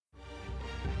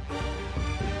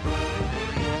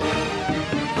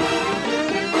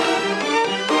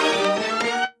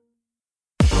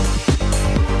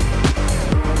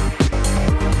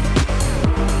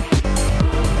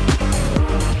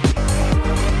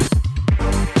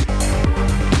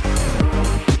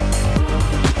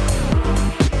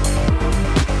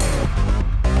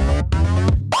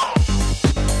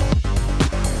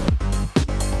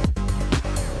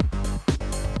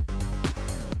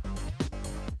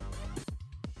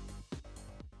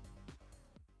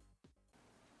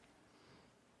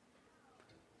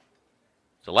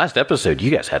The last episode, you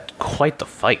guys had quite the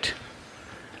fight.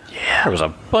 Yeah. There was a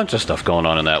bunch of stuff going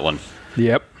on in that one.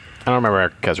 Yep. I don't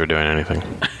remember Kezra doing anything.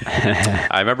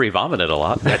 I remember he vomited a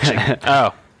lot.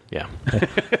 Oh, yeah.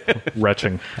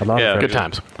 Retching. Good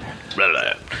times.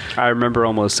 I remember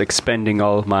almost expending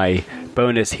all of my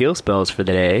bonus heal spells for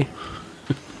the day.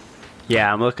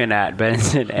 Yeah, I'm looking at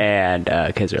Benson and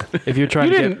Kezra. If you're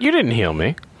trying You didn't heal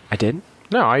me. I did?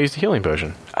 No, I used a healing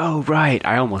potion. Oh, right.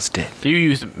 I almost did. You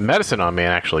used medicine on me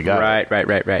and actually got it.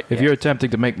 Right. If you're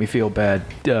attempting to make me feel bad,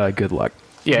 good luck.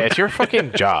 Yeah, it's your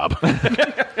fucking job.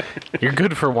 You're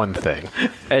good for one thing.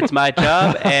 It's my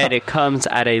job, and it comes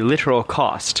at a literal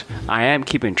cost. I am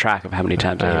keeping track of how many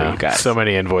times I heal you guys. So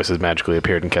many invoices magically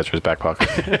appeared in Kezra's back pocket.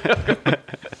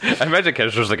 I imagine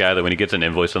Kezra's the guy that when he gets an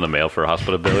invoice in the mail for a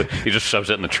hospital bill, he just shoves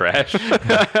it in the trash.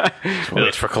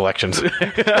 It's for collections.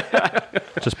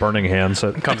 Just burning hands.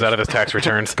 Comes out of his tax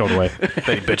returns. Going away.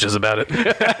 Then he bitches about it.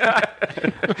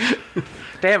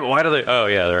 Damn it, why do they... Oh,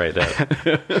 yeah, they're right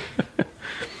there.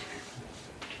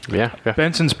 Yeah.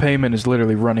 Benson's payment is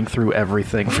literally running through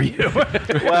everything for you.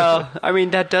 Well, I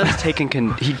mean, that does take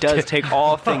he does take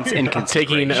all things in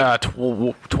Taking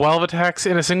consideration. 12 attacks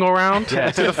in a single round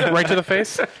right to the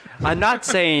face. I'm not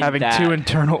saying Having that... 2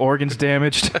 internal organs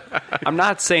damaged. I'm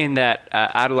not saying that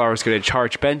Adelar is going to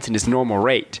charge Benson his normal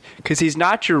rate, because he's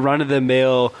not your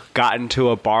run-of-the-mill, got into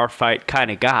a bar fight kind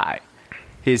of guy.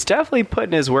 He's definitely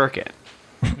putting his work in.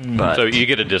 But So you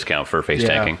get a discount for face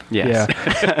tanking. Yes.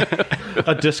 Yeah.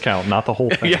 A discount, not the whole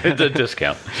thing. Yeah, the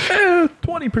discount.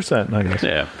 20%, I guess.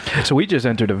 Yeah. So we just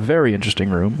entered a very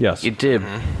interesting room. Yes. You did.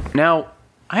 Now,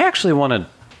 I actually want to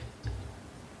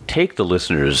take the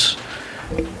listeners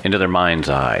into their mind's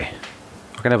eye.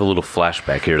 We're going to have a little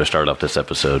flashback here to start off this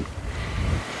episode.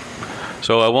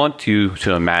 So I want you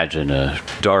to imagine a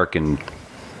dark and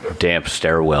damp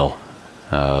stairwell.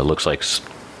 Looks like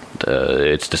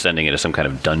it's descending into some kind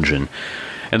of dungeon.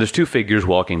 And there's 2 figures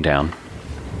walking down.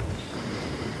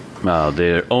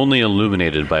 They're only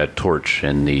illuminated by a torch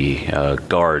in the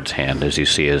guard's hand, as you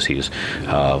see as he's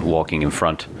walking in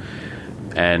front.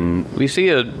 And we see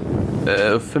a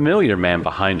familiar man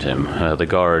behind him. The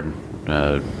guard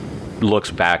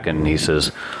looks back and he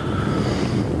says,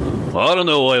 "Well, I don't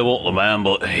know why I want the man,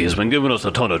 but he's been giving us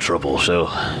a ton of trouble, so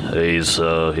he's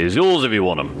yours if you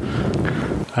want him."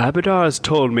 Abadar has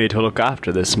told me to look after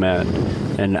this man,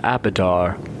 and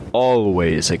Abadar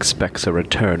always expects a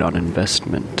return on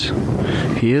investment.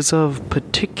 He is of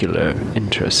particular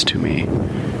interest to me.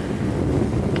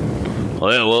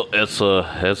 Well, that's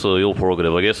your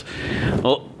prerogative, I guess.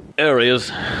 Well, there he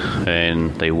is.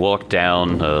 And they walk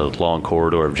down a long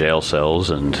corridor of jail cells,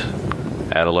 and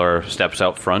Adelar steps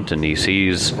out front, and he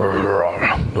sees... Well,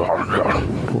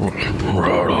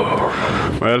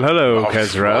 hello,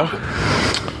 Kezra.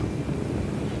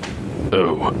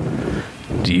 Oh,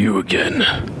 you again.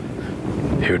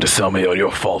 Here to sell me on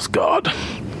your false god.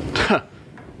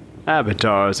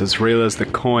 Abadar is as real as the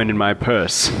coin in my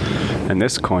purse, and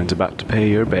this coin's about to pay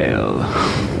your bail.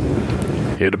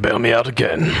 Here to bail me out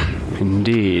again.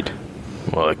 Indeed.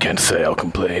 Well, I can't say I'll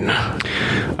complain.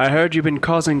 I heard you've been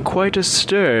causing quite a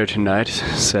stir tonight.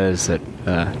 Says that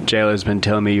jailer's been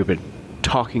telling me you've been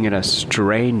talking in a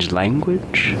strange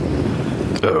language.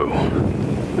 Oh.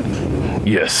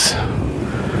 Yes.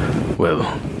 Well,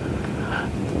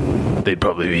 they'd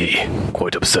probably be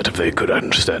quite upset if they could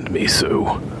understand me,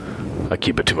 so I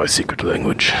keep it to my secret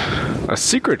language. A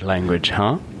secret language,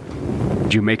 huh?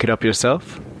 Did you make it up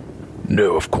yourself?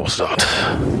 No, of course not.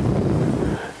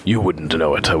 You wouldn't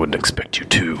know it. I wouldn't expect you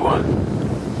to.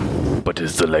 But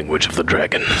it's the language of the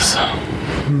dragons.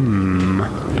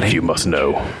 If you must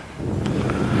know.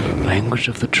 Language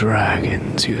of the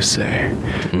dragons, you say?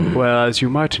 Well, as you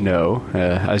might know,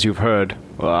 as you've heard,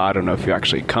 well, I don't know if you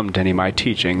actually come to any of my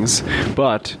teachings,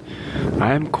 but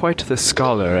I am quite the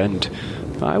scholar, and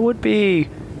I would be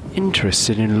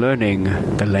interested in learning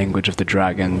the language of the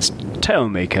dragons. Tell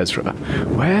me, Kezra,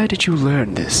 where did you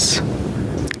learn this?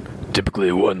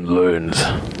 Typically one learns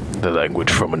the language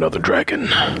from another dragon.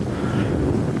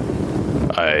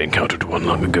 I encountered one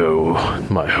long ago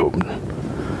in my home.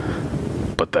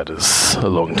 But that is a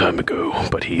long time ago.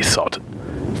 But he thought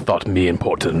me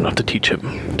important enough to teach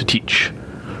him to teach.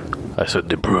 I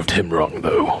certainly proved him wrong,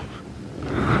 though.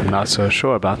 I'm not so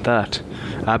sure about that.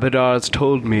 Abadar's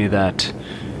told me that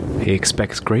he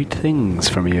expects great things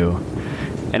from you.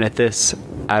 And at this,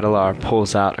 Adelar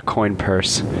pulls out a coin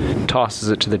purse, tosses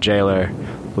it to the jailer,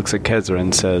 looks at Kezra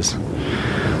and says,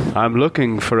 "I'm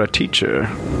looking for a teacher.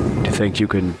 Do you think you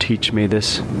can teach me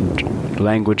this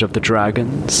language of the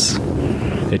dragons?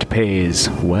 It pays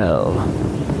well."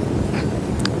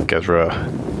 Kezra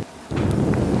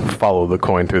follow the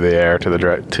coin through the air to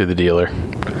the dealer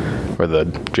or the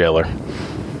jailer.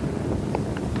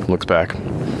 Looks back.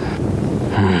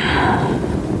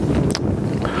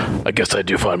 I guess I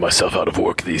do find myself out of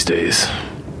work these days.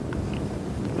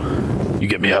 You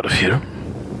get me out of here,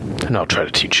 and I'll try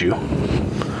to teach you.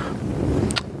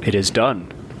 It is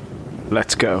done.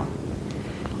 Let's go.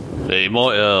 They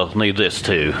might need this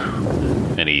too.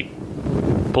 And he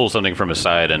pulls something from his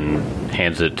side and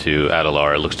hands it to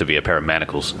Adelar. It looks to be a pair of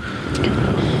manacles.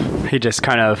 He just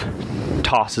kind of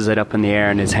tosses it up in the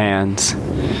air in his hands.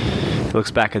 He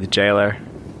looks back at the jailer,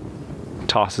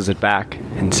 tosses it back,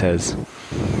 and says,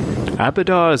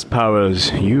 Abadar's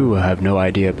powers you have no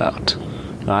idea about.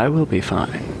 I will be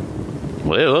fine.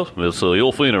 Well, it's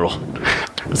your funeral.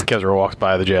 As Kezra walks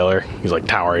by the jailer, he's like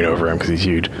towering over him because he's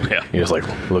huge. Yeah. He just like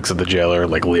looks at the jailer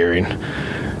like leering.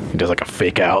 He does like a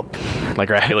fake out, like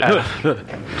right.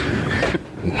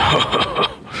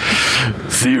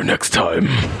 See you next time.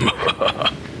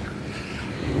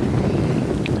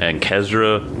 And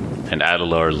Kezra and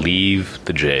Adelar leave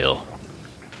the jail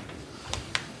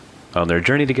on their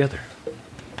journey together.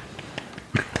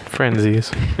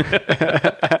 Frenzies.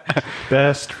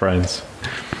 Best friends.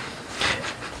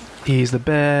 He's the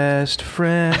best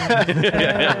friend.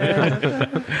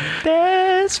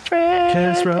 Best friend.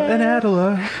 Kezra and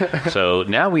Adela. So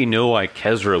now we know why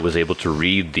Kezra was able to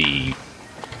read the.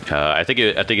 I think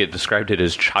it described it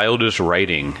as childish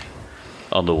writing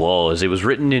on the wall, as it was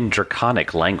written in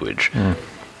Draconic language.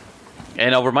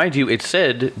 And I'll remind you, it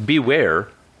said, "Beware,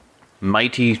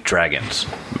 mighty dragons."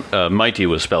 Mighty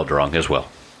was spelled wrong as well.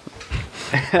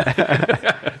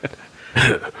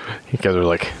 You guys are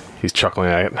like, he's chuckling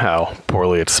at how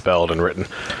poorly it's spelled and written.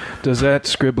 Does that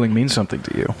scribbling mean something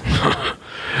to you?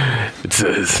 It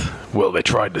says, well, they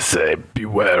tried to say,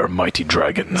 beware mighty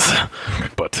dragons.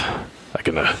 But I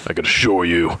can assure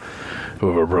you,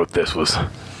 whoever wrote this was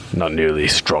not nearly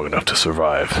strong enough to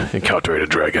survive encountering a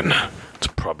dragon. It's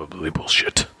probably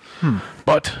bullshit.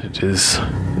 But it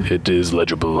is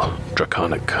legible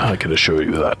Draconic, I can assure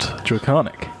you that.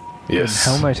 Draconic. Yes.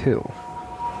 Helmite Hill.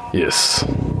 Yes.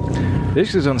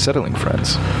 This is unsettling,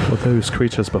 friends. Well, those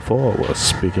creatures before were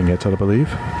speaking it, I believe.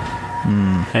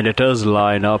 And it does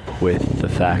line up with the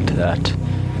fact that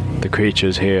the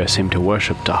creatures here seem to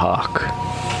worship Dahak.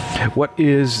 What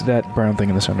is that brown thing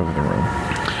in the center of the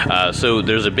room? So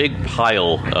there's a big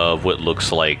pile of what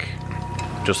looks like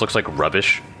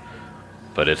rubbish,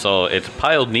 but it's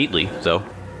piled neatly. So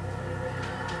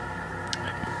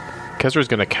Kezra's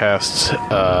gonna cast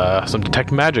some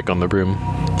detect magic on the room.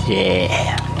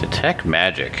 Yeah. detect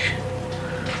magic.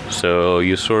 So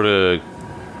you sort of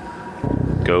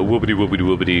go whoopity whoopity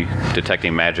whoopity,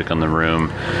 detecting magic on the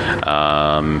room.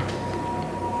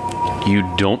 You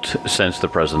don't sense the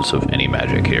presence of any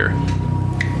magic here.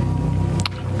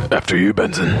 After you,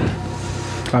 Benson.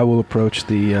 I will approach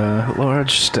the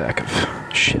large stack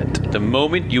of shit. The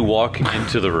moment you walk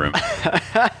into the room,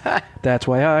 That's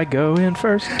why I go in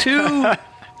first. two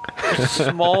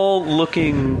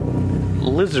small-looking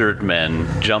lizard men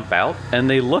jump out, and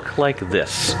they look like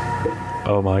this.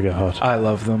 Oh my god. I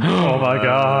love them. Oh my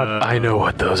god. I know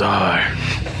what those are.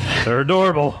 They're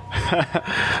adorable.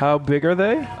 How big are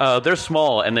they? They're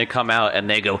small, and they come out, and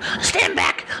they go, "Stand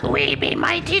back! We be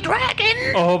mighty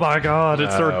dragon!" Oh my god,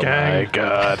 it's their gang. My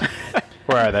god.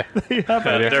 Where are they?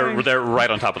 They're right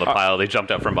on top of the pile. They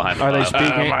jumped up from behind the Are they pile.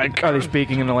 speaking? Are they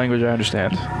speaking in a language I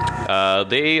understand?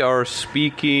 They are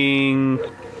speaking...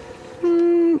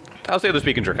 I'll say they're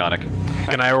speaking Draconic.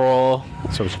 Can I roll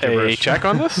So it's a gibberish. check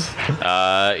on this?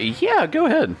 Yeah, go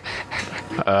ahead.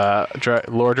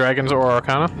 Lore Dragons or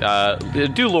Arcana?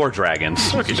 Do Lord Dragons.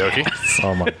 Okie dokie.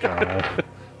 Oh my god.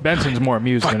 Benson's more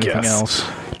amused than anything yes. else.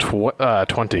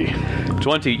 20.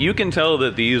 20. You can tell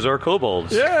that these are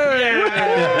kobolds.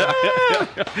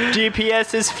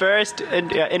 GPS's first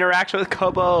interaction with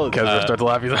kobolds. Kezra starts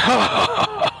laughing. He's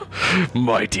like,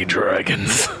 mighty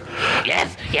dragons.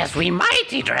 Yes, we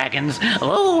mighty dragons.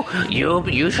 Oh,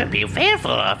 you should be fearful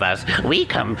of us. We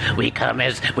come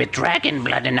as with dragon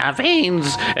blood in our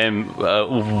veins. And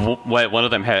one of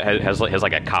them has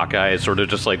like a cockeye. It sort of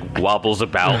just like wobbles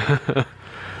about.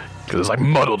 Because it's like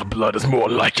muddled blood is more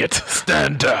like it.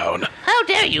 Stand down. How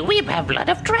dare you? We have blood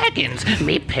of dragons.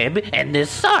 Me, Pib, and this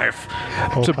Sarf.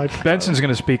 So Benson's going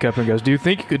to speak up and goes, "Do you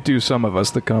think you could do some of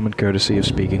us the common courtesy of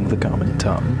speaking the common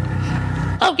tongue?"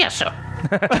 Oh, yes, sir.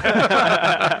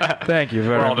 Thank you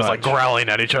very We're all much. just like growling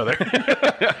at each other.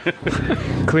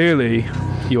 Clearly,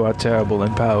 you are terrible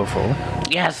and powerful.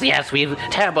 Yes, we're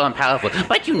terrible and powerful.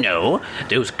 But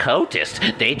those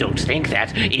cultists, they don't think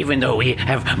that. Even though we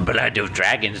have blood of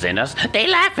dragons in us, they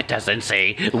laugh at us and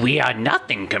say we are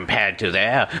nothing compared to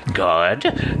their god.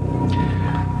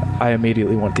 I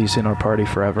immediately want these in our party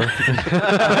forever.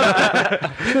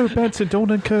 No, Benson, don't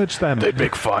encourage them. They'd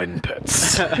make fine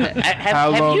pets.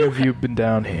 How long have you been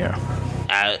down here?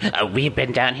 We've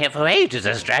been down here for ages,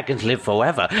 as dragons live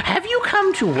forever. Have you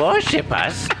come to worship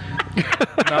us?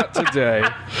 Not today.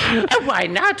 Why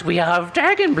not? We are of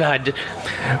dragon blood.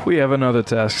 We have another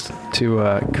task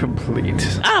to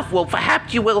complete. Well,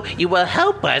 perhaps you will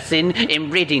help us in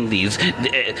ridding these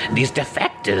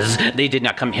defectors. They did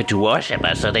not come here to worship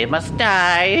us, so they must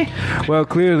die. Well,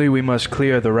 clearly we must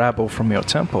clear the rabble from your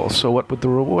temple, so what would the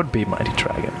reward be, mighty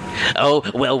dragon? Oh,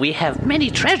 well, we have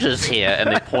many treasures here.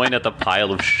 And they point at the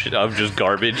pile of of just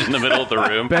garbage in the middle of the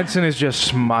room. Benson is just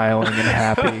smiling and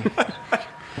happy.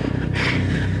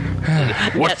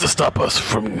 What's to stop us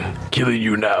from killing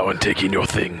you now and taking your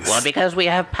things? Well, because we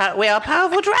are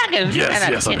powerful dragons.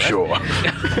 Yes, I'm sure.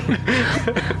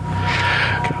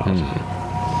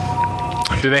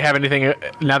 Do they have anything,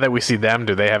 now that we see them,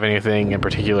 do they have anything in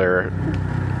particular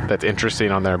that's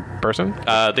interesting on their person?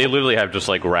 They literally have just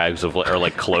like rags of, or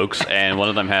like cloaks, and one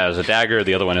of them has a dagger,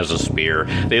 the other one has a spear.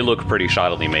 They look pretty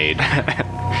shoddily made.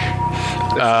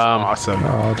 Awesome.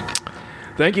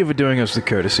 Thank you for doing us the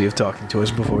courtesy of talking to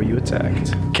us before you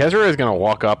attacked. Kezra is going to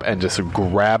walk up and just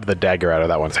grab the dagger out of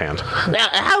that one's hand.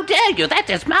 How dare you? That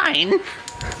is mine.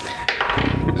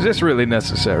 Is this really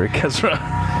necessary, Kezra?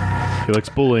 He likes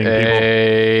bullying people.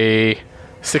 A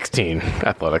 16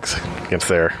 athletics against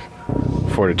their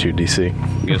fortitude DC.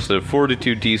 Against the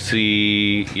fortitude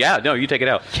DC. Yeah, no, you take it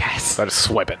out. Yes. So I just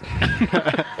swipe it.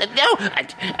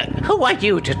 Who are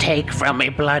you to take from a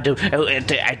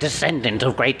a descendant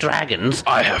of great dragons?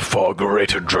 I have far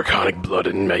greater draconic blood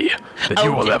in me than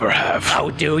you will ever have.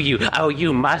 Oh, do you? Oh,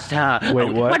 you must, huh?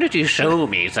 Wait, what? Why don't you show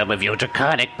me some of your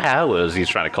draconic powers? He's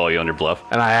trying to call you on your bluff.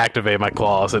 And I activate my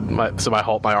claws, and my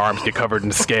arms get covered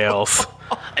in scales.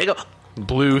 I go,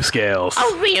 Blue scales.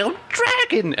 a real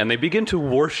dragon! And they begin to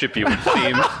worship you, it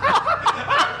seems.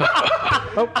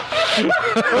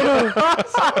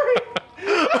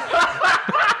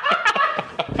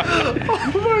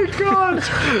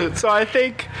 So I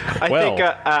think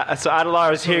so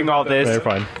Adelar is hearing all this. Very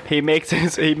fine. He makes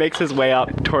his way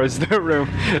up towards the room,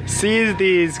 sees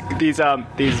these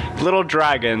little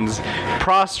dragons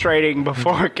prostrating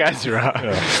before Kezra,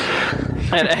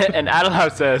 and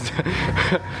Adelar says,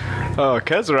 "Oh,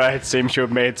 Kezra, it seems you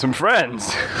have made some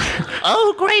friends."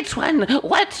 Oh, great one!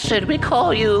 What should we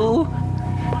call you?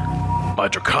 My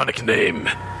draconic name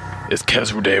is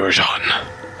Kezra de Rajan.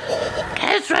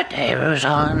 Kezra de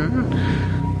Rajan.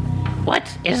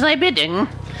 What is thy bidding?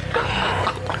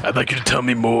 I'd like you to tell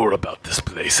me more about this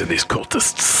place and these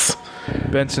cultists.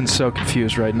 Benson's so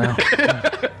confused right now.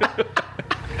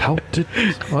 How did...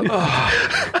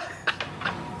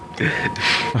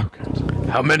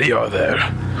 How many are there?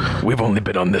 We've only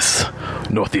been on this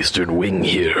northeastern wing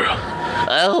here.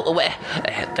 Oh,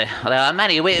 there are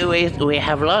many. We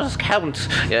have lost count,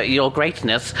 your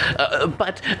greatness.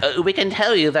 But we can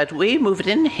tell you that we moved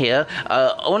in here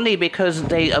only because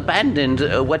they abandoned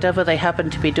whatever they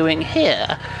happened to be doing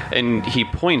here. And he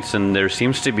points, and there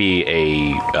seems to be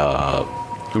a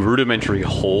rudimentary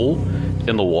hole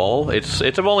in the wall. It's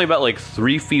only about like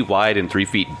 3 feet wide and 3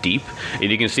 feet deep, and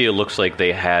you can see it looks like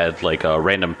they had like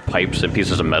random pipes and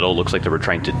pieces of metal. Looks like they were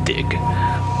trying to dig.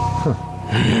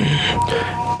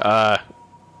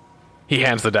 He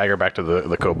hands the dagger back to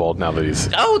the kobold now that he's...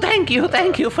 Oh, thank you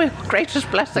for your gracious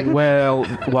blessing. Well,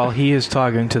 while he is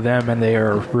talking to them and they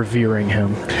are revering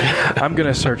him, I'm going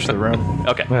to search the room.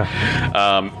 Okay.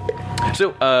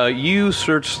 So you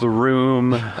search the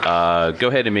room. Go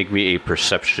ahead and make me a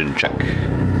perception check.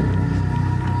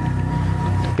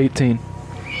 18.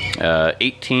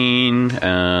 18.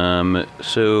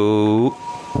 So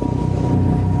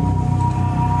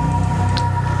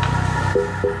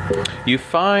you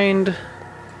find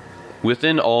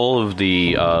within all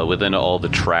the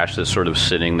trash that's sort of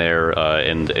sitting there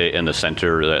in the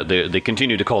center. They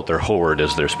continue to call it their hoard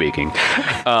as they're speaking.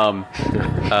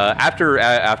 After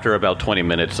about 20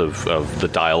 minutes of the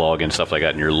dialogue and stuff like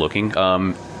that, and you're looking.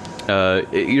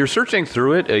 You're searching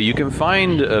through it. You can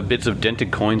find bits of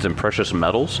dented coins and precious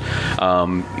metals.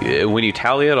 When you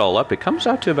tally it all up, it comes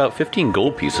out to about 15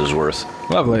 gold pieces worth.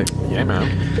 Lovely. Yeah,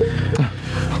 man.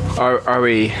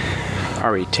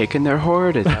 Are we taking their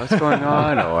hoard? Is that what's going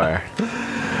on, or?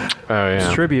 Oh,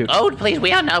 yeah. Tribute. Oh, please,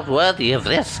 we are not worthy of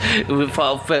this.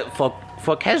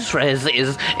 Kezra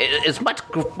is much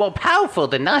more powerful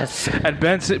than us. And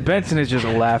Benson is just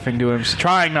laughing to him,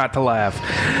 trying not to laugh.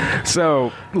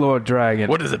 So, Lord Dragon.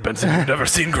 What is it, Benson? You've never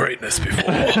seen greatness before.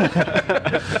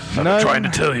 I'm trying to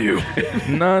tell you.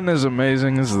 None as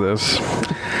amazing as this.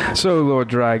 So, Lord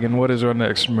Dragon, what is our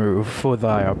next move? For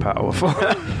thy are powerful.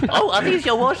 Oh, are these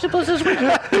your worshippers as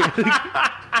well?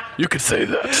 You could say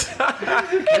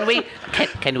that.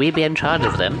 Can we be in charge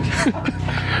of them?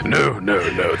 No.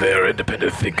 They are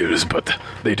independent thinkers, but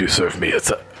they do serve me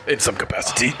in some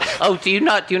capacity. Oh, do you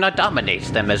not dominate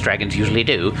them as dragons usually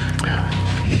do?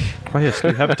 Oh yes,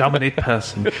 you have dominate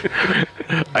person.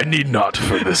 I need not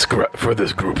for this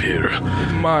group here.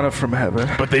 Mana from heaven.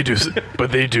 But they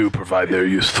do provide their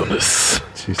usefulness.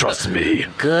 Trust me.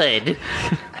 Good.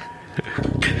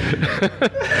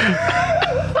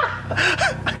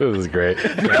 This is great.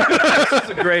 That's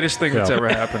the greatest thing that's ever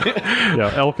happened.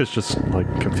 Yeah, Elk is just like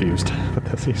confused with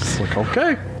this. He's just like,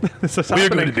 okay, this is We are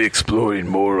happening. going to be exploring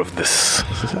more of this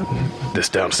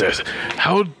downstairs.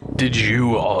 How did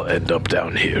you all end up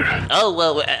down here? Oh,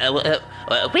 well,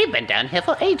 we've been down here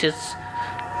for ages.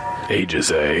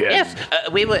 Ages, eh? Yes,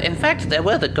 we were. In fact, there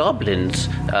were the goblins,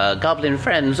 goblin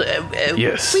friends.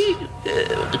 Yes. We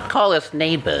call us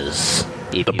neighbors.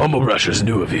 The Bumblebrushers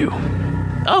knew of you.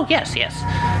 Oh, yes.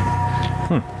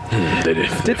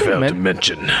 They failed to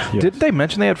mention. Did they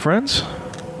mention they had friends?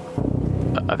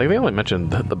 I think they only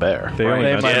mentioned the bear. They only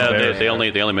mentioned Yeah, the bear. they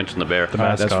only mentioned the bear.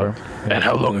 That's mascot. fair. And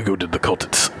how long ago did the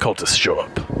cultists show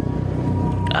up?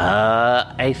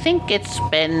 I think it's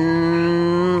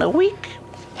been a week,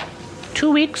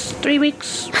 2 weeks, 3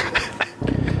 weeks,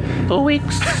 4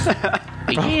 weeks, a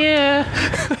year.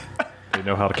 They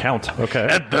know how to count. Okay.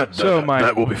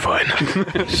 That will be fine.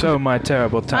 So, my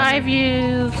terrible 5 tiny,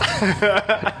 years.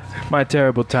 my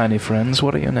terrible tiny friends,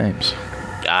 what are your names?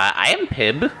 I am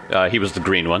Pib. He was the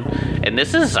green one, and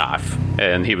this is Zarf,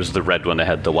 and he was the red one that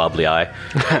had the wobbly eye.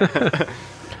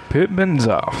 Pip and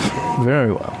Zoff.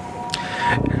 Very well.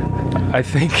 I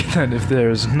think that if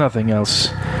there's nothing else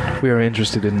we are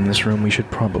interested in this room, we should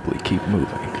probably keep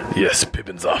moving. Yes,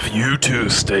 Pippin's off. You two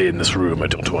stay in this room. I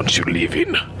don't want you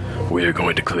leaving. We are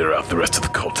going to clear out the rest of the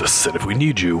cultists, and if we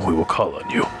need you, we will call on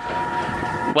you.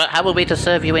 Well, how are we to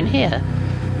serve you in here?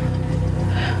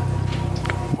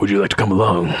 Would you like to come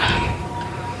along?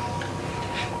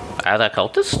 Are there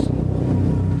cultists?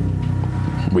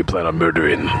 We plan on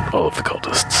murdering all of the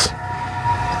cultists.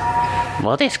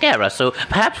 Well, they scare us, so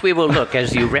perhaps we will look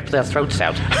as you rip their throats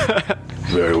out.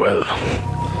 Very well.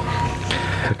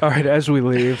 All right, as we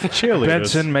leave, Cheerleaders.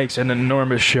 Benson makes an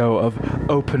enormous show of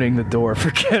opening the door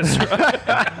for Kezra.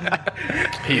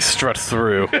 He struts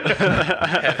through.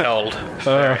 Held.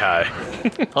 Very high.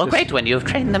 Oh, great one! You've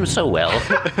trained them so well.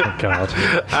 Oh, God.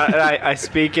 I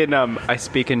speak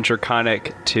in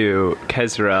Draconic to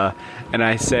Kezra, and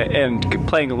I say, and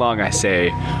playing along, I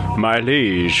say, "My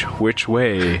liege, which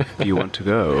way do you want to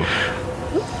go?"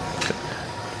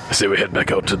 I say we head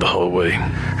back out to the hallway.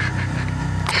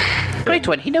 Great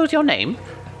one. He knows your name.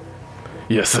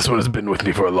 Yes, this one has been with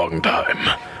me for a long time.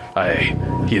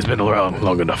 He has been around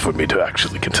long enough for me to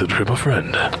actually consider him a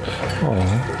friend.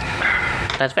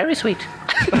 That's very sweet.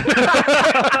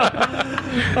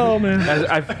 Oh, man.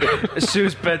 As soon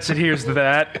as Benson hears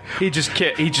that, he just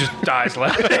dies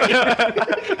laughing.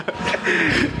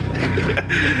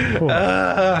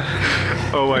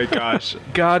 Oh my gosh!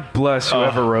 God bless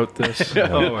whoever wrote this.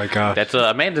 Oh my god! That's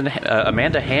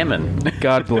Amanda Hammond.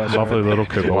 God bless her. Lovely little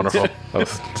kid. Wonderful. I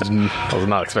was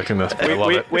not expecting this. But I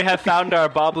love it. We have found our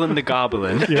Boblin the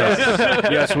Goblin.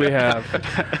 Yes, we have.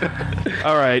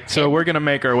 All right, so we're gonna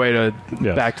make our way to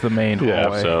Yes. back to the main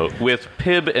hallway. So with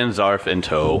Pib and Zarf in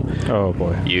tow, Oh,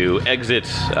 boy. you exit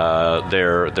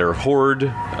their horde,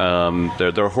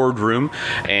 their horde room,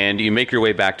 and you make your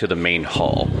way back to the main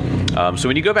hall. So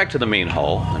when you go back to the main hall,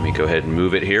 let me go ahead and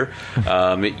move it here.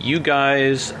 You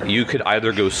could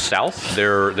either go south.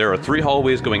 There are 3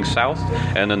 hallways going south,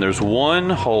 and then there's one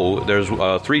hall. There's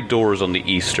 3 doors on the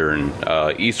eastern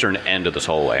end of this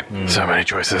hallway. So many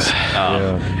choices.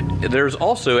 There's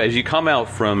also, as you come out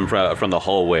from the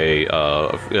hallway,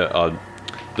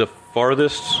 the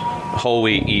farthest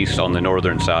hallway east on the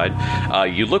northern side,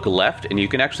 you look left and you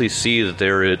can actually see that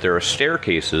there are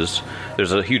staircases.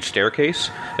 There's a huge staircase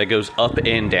that goes up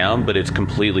and down, but it's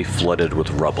completely flooded with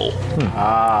rubble.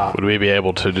 Would we be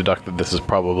able to deduct that this is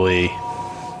probably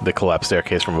the collapsed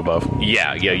staircase from above?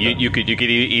 Yeah. You could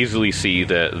easily see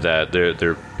that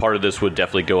there part of this would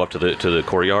definitely go up to the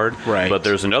courtyard. Right. But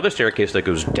there's another staircase that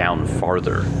goes down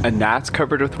farther. And that's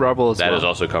covered with rubble as That well. is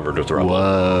also covered with rubble.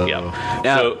 Whoa. Yeah.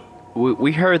 Now, So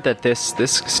we heard that this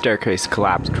staircase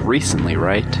collapsed recently,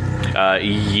 right?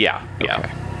 Yeah.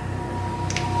 Okay.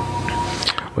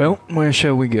 Well, where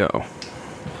shall we go?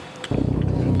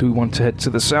 Do we want to head to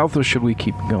the south, or should we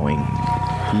keep going?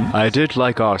 I did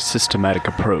like our systematic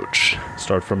approach.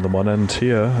 Start from the one end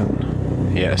here.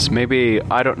 And Yes, maybe,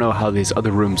 I don't know how these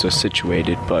other rooms are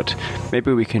situated, but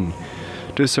maybe we can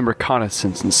do some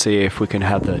reconnaissance and see if we can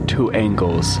have the 2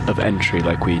 angles of entry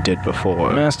like we did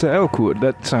before. Master Elkwood,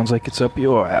 that sounds like it's up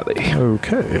your alley.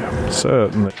 okay,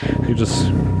 certainly. You just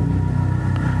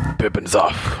Pippin's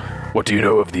off. What do you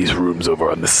know of these rooms over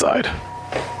on this side?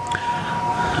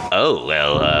 Oh,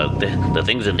 well, the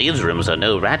things in these rooms are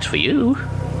no match for you.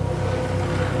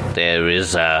 There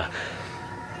is, there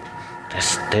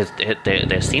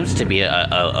seems to be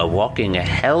a walking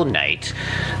Hell Knight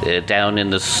down in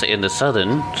the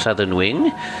southern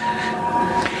wing.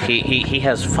 He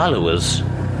has followers.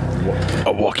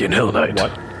 A walk-in Hell Knight.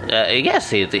 what? Yes,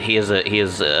 he has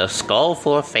a skull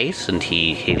for a face, and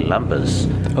he lumbers.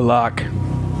 Alak.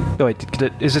 Oh, wait,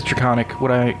 is it Draconic? No,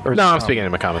 I'm speaking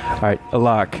in my common. All right,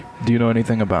 Alak, do you know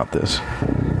anything about this?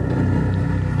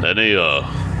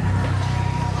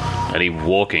 Any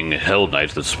walking Hell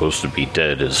Knight that's supposed to be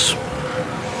dead is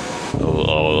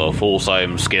a force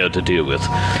I'm scared to deal with.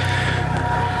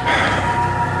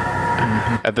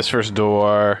 At this first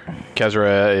door,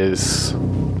 Kezra is...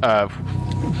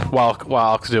 while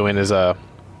Alk's doing his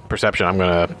perception, I'm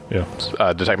going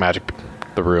to detect magic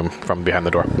the room from behind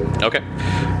the door. Okay.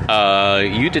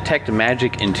 You detect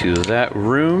magic into that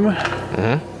room.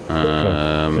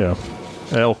 Yeah.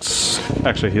 Elk's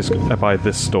actually he's by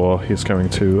this door. He's going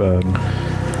to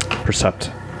percept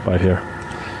by here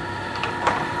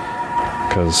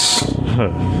because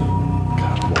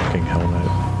God, walking Hell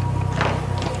Knight.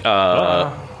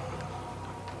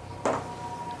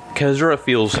 Kezra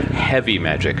feels heavy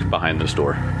magic behind this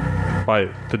door. By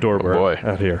the door we're boy.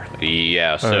 at here.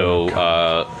 Yeah, so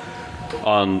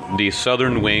on the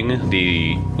southern wing,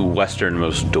 the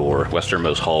westernmost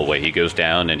hallway, he goes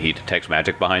down and he detects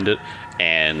magic behind it,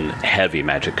 and heavy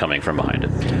magic coming from behind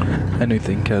it.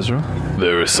 Anything, Kezra?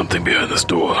 There is something behind this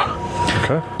door.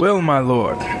 Okay. Well, my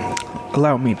lord,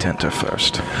 allow me to enter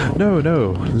first. No,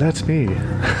 let me.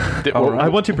 I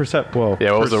want to percept. Well,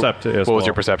 Yeah, what was percept as your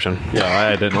well. perception? Yeah,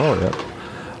 I didn't roll it yet.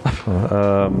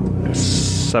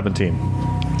 17.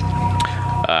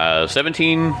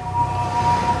 17.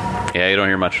 Yeah, you don't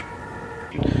hear much.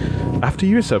 After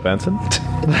you, Sir Benson.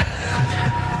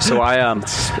 So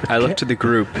I look to the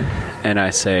group and I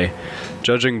say,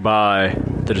 judging by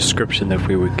the description that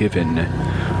we were given,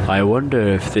 I wonder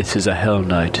if this is a Hell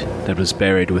Knight that was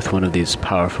buried with one of these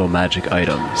powerful magic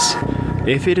items.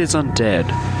 If it is undead,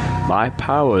 my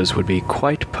powers would be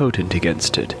quite potent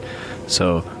against it.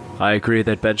 So I agree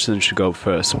that Benson should go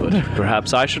first, but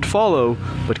perhaps I should follow,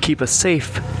 but keep a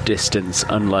safe distance,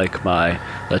 unlike my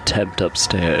attempt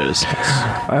upstairs.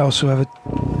 I also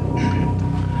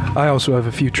have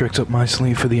a few tricks up my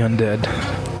sleeve for the undead,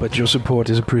 but your support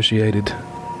is appreciated.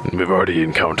 We've already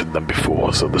encountered them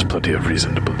before, so there's plenty of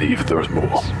reason to believe there's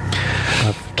more.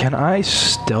 Can I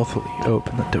stealthily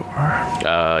open the door?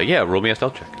 Yeah, roll me a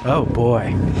stealth check. Oh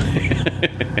boy.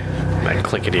 That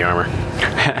clinkety armor.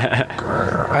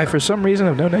 I, for some reason,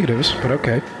 have no negatives, but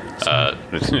okay.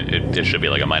 It should be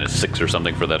like a -6 or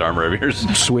something for that armor of yours.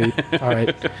 Sweet. All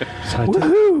right.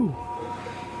 Woohoo!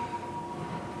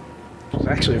 It's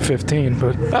actually a 15,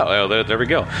 but Oh, there we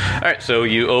go. All right, so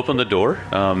you open the door.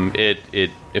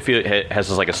 It has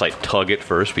like a slight tug at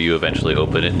first, but you eventually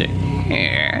open it.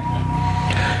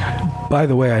 by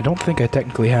the way, I don't think I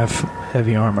technically have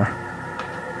heavy armor.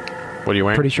 What are you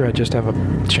wearing? Pretty sure I just have a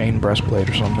chain breastplate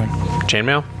or something.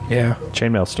 Chainmail? Yeah.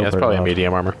 Chainmail's still Yeah, it's pretty probably a loud.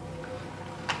 medium armor.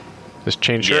 This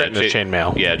chain shirt and this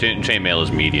chainmail. Yeah, chainmail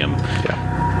is medium.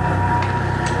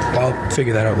 I'll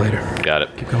figure that out later. Got it.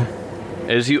 Keep going.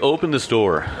 As you open this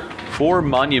door, 4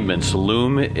 monuments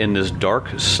loom in this dark,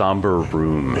 somber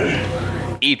room,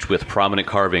 each with prominent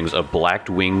carvings of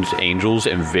black-winged angels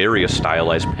and various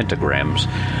stylized pentagrams.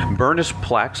 Burnished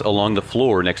plaques along the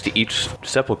floor next to each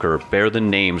sepulchre bear the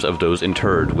names of those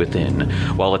interred within,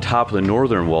 while atop the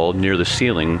northern wall near the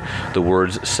ceiling, the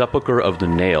words Sepulchre of the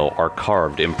Nail are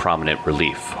carved in prominent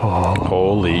relief.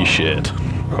 Holy shit.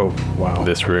 Oh, wow.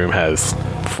 This room has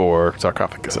 4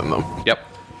 sarcophagus in them. Yep.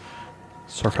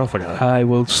 Sarcophagi. I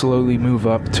will slowly move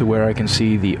up to where I can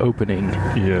see the opening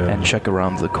Yeah. and check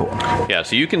around the corner. Yeah,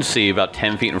 so you can see about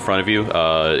 10 feet in front of you.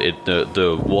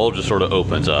 The wall just sort of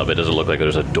opens up. It doesn't look like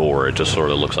there's a door. It just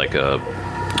sort of looks like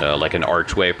like an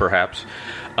archway, perhaps.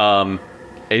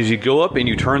 As you go up and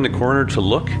you turn the corner to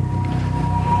look,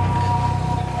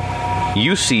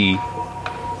 you see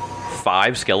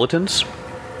 5 skeletons,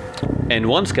 and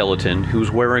one skeleton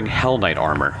who's wearing Hell Knight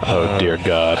armor. Oh, dear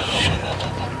God.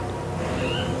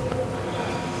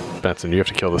 Benson, you have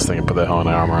to kill this thing and put that Hell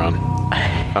Knight armor on.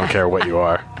 I don't care what you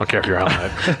are. I don't care if you're Hell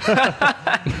Knight.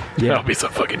 That'll be so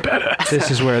fucking badass.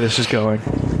 This is where this is going.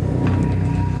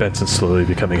 Benson's slowly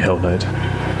becoming Hell Knight.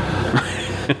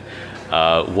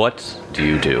 What do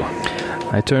you do?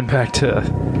 I turn back to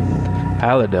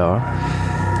Aladar.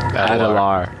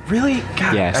 Adalar. Really?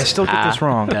 God, Yes. I still get this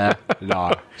wrong.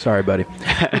 Adalar. Sorry, buddy.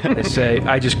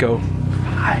 I just go 5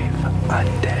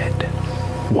 undead,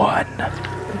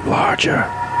 1 larger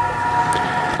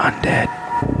undead.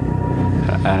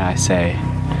 And I say,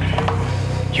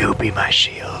 you be my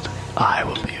shield. I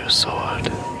will be your sword.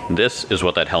 This is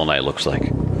what that Hell Knight looks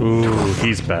like. Ooh,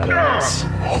 he's badass.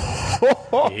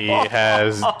 He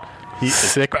has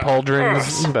sick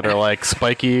pauldrons that are like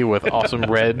spiky with awesome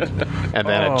red, and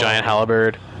then a giant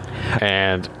halberd,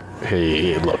 and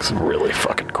he looks really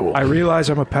fucking cool. I realize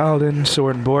I'm a paladin,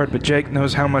 sword and board, but Jake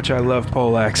knows how much I love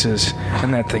poleaxes,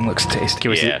 and that thing looks tasty.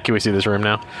 Can we see this room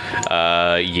now?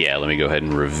 Yeah, let me go ahead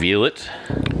and reveal it.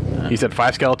 You said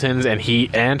 5 skeletons, and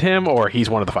he and him, or he's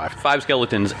one of the 5? 5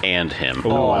 skeletons and him.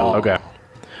 Oh, wow. Okay.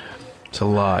 It's a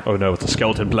lot. Oh no, it's a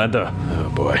skeleton blender. Oh,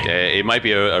 boy. It might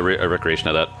be a recreation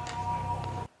of that.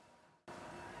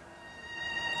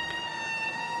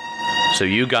 So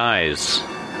you guys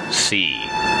see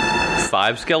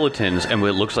 5 skeletons and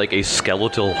what looks like a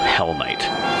skeletal Hell Knight.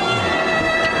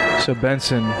 So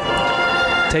Benson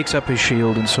takes up his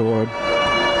shield and sword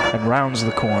and rounds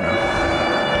the corner.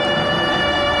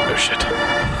 Oh, shit.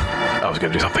 I was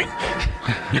going to do something.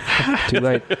 Too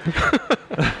late.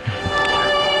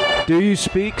 Do you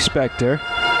speak, Spectre?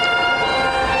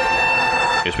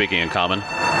 You're speaking in common?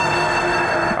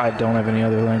 I don't have any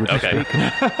other language Okay. to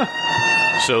speak.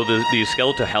 So the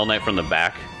skeletal Hell Knight from the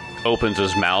back opens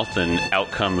his mouth and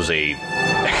out comes a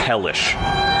hellish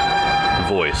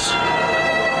voice.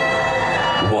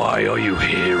 Why are you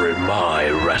here in my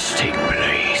resting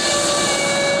place?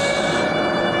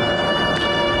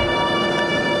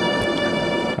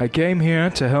 I came here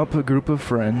to help a group of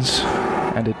friends,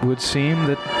 and it would seem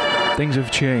that things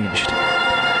have changed.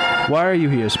 Why are you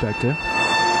here, Spectre?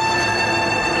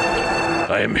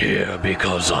 I am here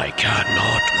because I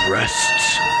cannot rest.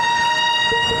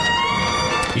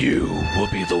 You will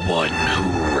be the one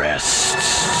who rests.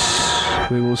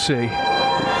 We will see.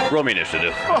 Roll me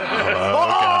initiative. Oh,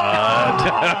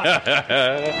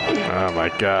 my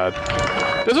God.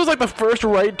 This was like the first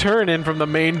right turn in from the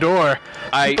main door.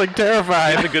 I'm like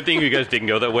terrified. It's a good thing you guys didn't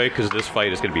go that way because this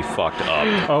fight is going to be fucked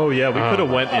up. Oh yeah, we could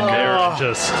have went in there and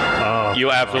just.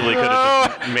 You absolutely could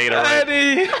have just made it right.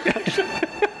 Eddie!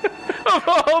 Of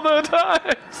all the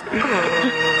times!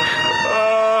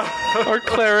 Our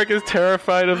cleric is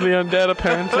terrified of the undead,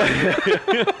 apparently.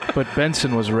 But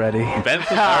Benson was ready.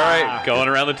 Benson, all right, going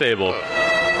around the table.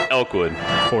 Elkwood,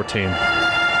 14.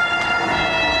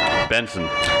 Benson.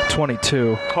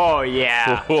 22. Oh,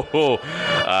 yeah. Do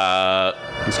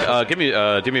me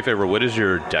a favor. What is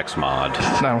your dex mod?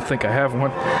 I don't think I have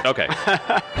one. Okay.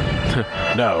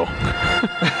 No.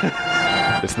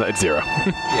 It's 0.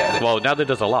 Well, now that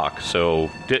there's a lock, so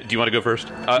do you want to go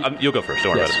first? You'll go first.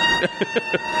 Don't worry about it.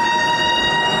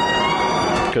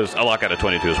 Because a lock out of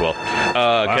 22 as well.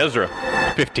 Kezra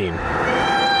 15.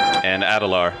 and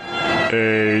Adalar.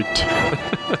 8.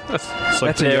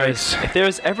 That's a yes. If there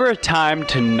was ever a time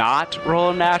to not roll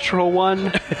a natural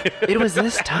 1, it was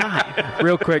this time.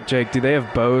 Real quick, Jake, do they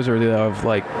have bows or do they have,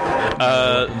 like...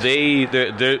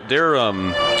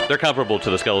 They're comparable to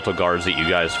the skeletal guards that you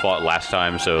guys fought last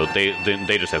time, so they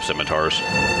just have scimitars.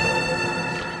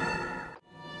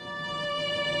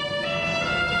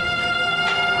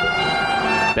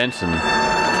 Benson,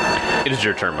 it is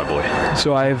your turn, my boy.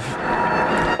 So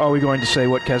are we going to say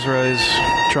what Kezra is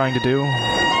trying to do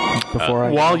before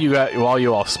While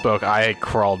you all spoke, I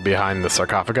crawled behind the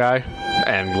sarcophagi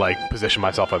and like positioned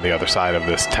myself on the other side of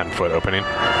this 10-foot opening.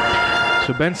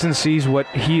 So Benson sees what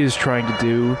he is trying to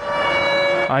do.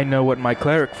 I know what my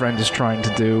cleric friend is trying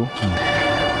to do.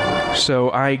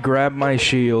 So I grab my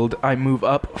shield, I move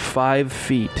up 5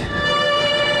 feet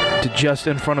to just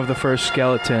in front of the first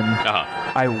skeleton.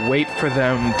 I wait for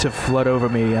them to flood over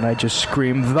me, and I just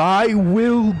scream, "Thy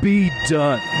will be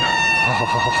done."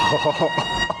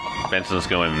 Benson's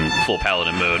going full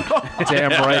paladin mode.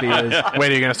 Damn right he is.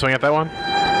 Wait, are you going to swing at that one?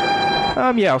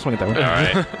 Yeah, I'll swing at that one. All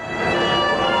right.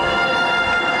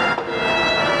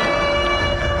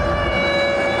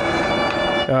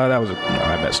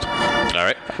 I missed. All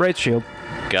right. Right shield.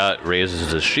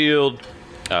 Raises his shield.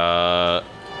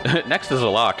 Next is a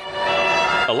lock.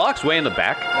 A lock's way in the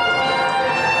back.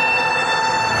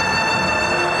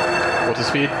 What's his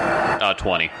speed?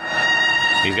 20.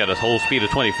 He's got a whole speed of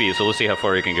 20 feet, so let's see how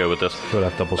far he can go with this. Would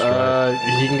have double stride.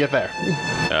 He can get there.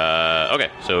 Okay,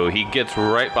 so he gets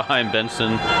right behind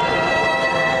Benson.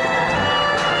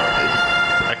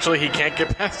 Actually, he can't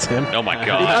get past him. Oh my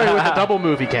god. With a double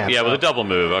move, he can. Yeah, with a double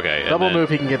move. Okay. Double move,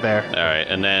 he can get there. All right,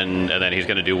 and then he's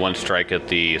going to do one strike at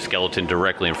the skeleton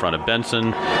directly in front of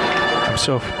Benson. I'm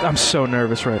so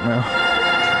nervous right now.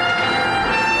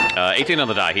 18 on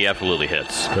the die. He absolutely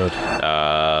hits. Good.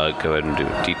 Go ahead and do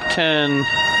a D10.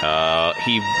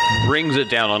 He brings it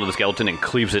down onto the skeleton and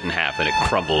cleaves it in half, and it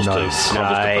crumbles to bone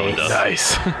dust.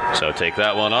 Nice. So take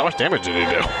that one How off. much damage did he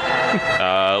do? 2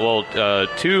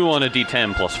 on a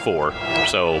D10 plus 4.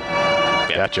 So,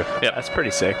 yeah. Gotcha. Yep. That's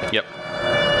pretty sick. Yep.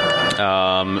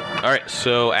 All right.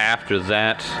 So after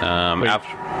that,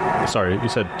 Sorry, you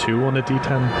said 2 on a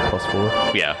D10 plus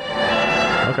 4? yeah.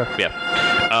 Okay. Yeah.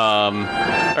 All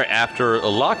right. After a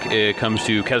lock, it comes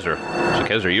to Kezra. So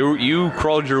Kezra, you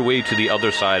crawled your way to the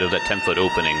other side of that 10-foot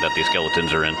opening that the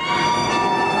skeletons are in.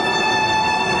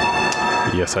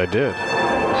 Yes, I did.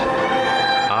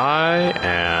 I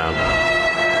am...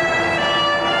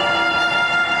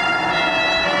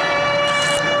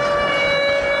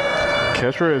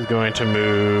 Ketra is going to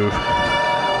move...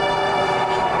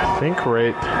 I think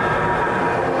right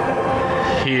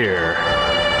here.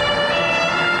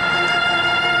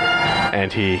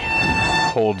 And he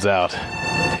holds out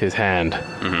his hand.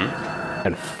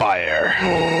 And fire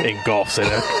engulfs it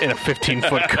in a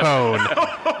 15-foot cone.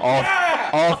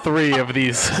 All 3 of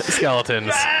these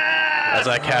skeletons as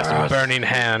I cast Burning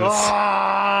Hands.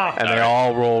 And they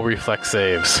all roll reflex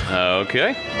saves.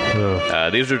 Okay.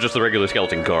 These are just the regular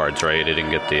skeleton guards, right? They didn't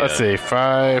get the... Let's see,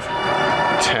 5,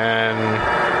 10...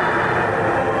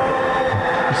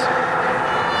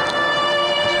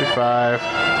 Let's be 5, 10...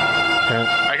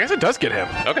 I guess it does get him.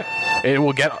 Okay. It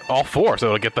will get all 4, so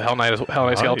it'll get the Hell Knight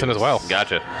skeleton as well.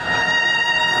 Gotcha.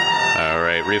 All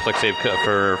right. Reflex save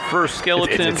for first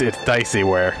skeleton. It's dicey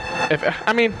where... it's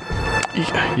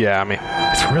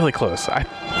really close.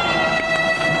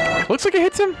 Looks like it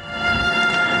hits him.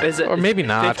 Is it, Or maybe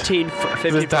not. 15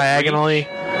 It's diagonally.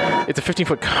 It's a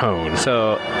 15-foot cone.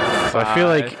 So I feel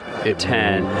like it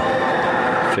 10,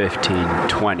 15,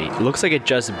 20. Looks like it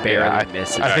just barely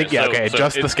misses. I think, All right,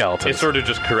 just it, the skeletons. It sort of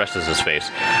just caresses his face.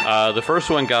 The first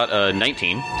one got a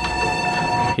 19.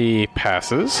 He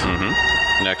passes.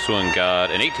 Next one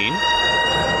got an 18.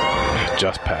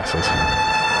 Just passes.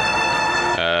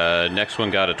 Next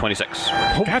one got a 26.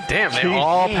 God damn, they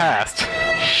all passed.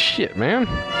 Shit, man.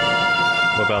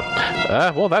 What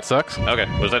about... Well, that sucks. Okay.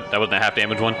 That wasn't a half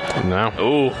damage one? No.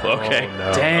 Oh, okay.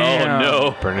 no. Damn.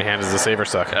 Oh, no. Burning Hand is the saver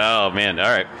suck. Oh, man. All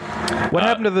right. What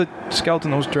happened to the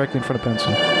skeleton that was directly in front of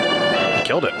Benson?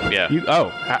 Killed it. Yeah.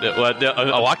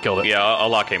 A lot killed it. Yeah, a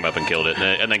lot came up and killed it,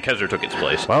 and then Kezra took its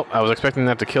place. Well, I was expecting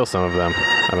that to kill some of them.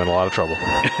 I'm in a lot of trouble.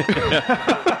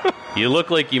 You look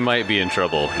like you might be in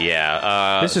trouble.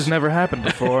 Yeah. This has never happened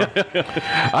before.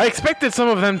 I expected some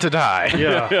of them to die.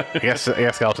 Yeah. I guess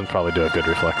skeletons probably do a good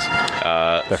reflex.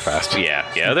 They're fast.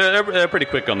 Yeah. They're pretty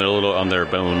quick on their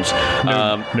bones.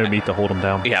 No meat to hold them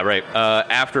down. Yeah, right.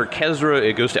 After Kezra,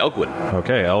 it goes to Elkwood.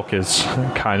 Okay, Elk is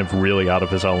kind of really out of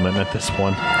his element at this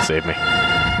one. Save me.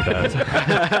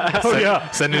 Oh, yeah.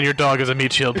 Send in your dog as a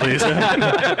meat shield, please.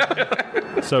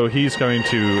 So he's going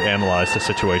to analyze the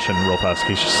situation real fast.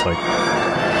 He's just like...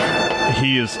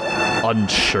 He is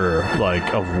unsure,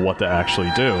 of what to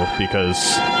actually do,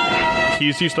 because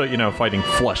he's used to, fighting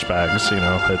flesh bags,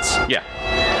 it's... Yeah.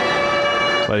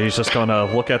 But he's just going to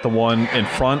look at the one in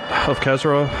front of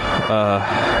Kezra.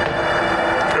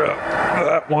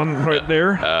 That one right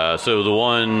there. So the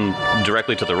one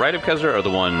directly to the right of Kezra, or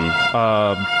the one...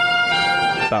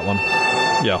 That one.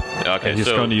 Yeah. Okay, And he's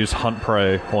so- going to use Hunt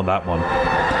Prey on that one.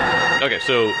 Okay,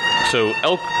 so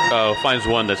Elk finds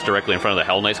one that's directly in front of the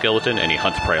Hell Knight skeleton, and he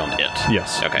hunts prey on it.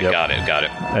 Yes. Okay, Yep. got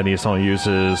it. And he only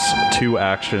uses 2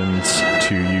 actions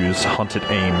to use Hunted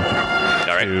Aim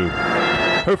All right. to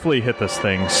hopefully hit this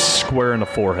thing square in the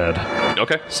forehead.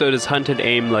 Okay. So does Hunted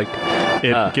Aim,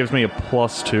 It gives me a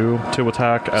 +2 to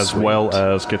attack, as well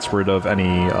as gets rid of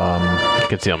any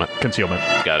Concealment. concealment.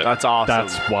 Got it. That's awesome.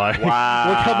 That's why. Wow.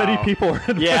 Look how many people are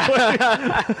in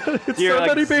Yeah. It's You're so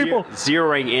many people.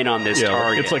 zeroing in on this Yeah,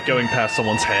 target. it's like going past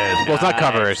someone's head. Well, it's not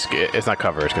cover. It's not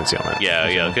cover. It's concealment.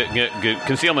 Yeah.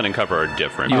 Concealment and cover are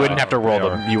different. You wouldn't have to roll they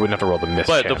the. are. You wouldn't have to roll the miss.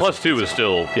 But the chance. +2 is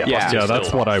still... Yeah, Yeah. plus two Yeah, is that's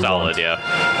still what I solid, want. yeah.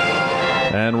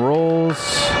 And rolls.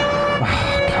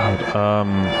 Oh, God.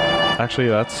 Actually,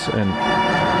 that's an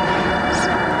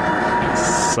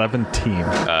 17.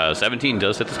 17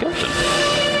 does hit the skeleton.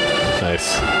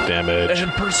 Nice damage.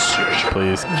 And precision.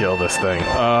 Please kill this thing.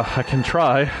 I can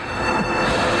try.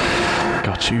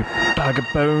 Got you, bag of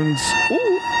bones.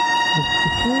 Ooh.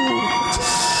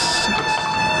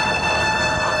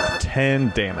 10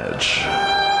 damage.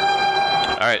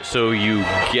 All right, so you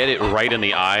get it right in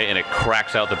the eye, and it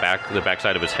cracks out the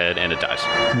backside of his head, and it dies.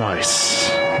 Nice.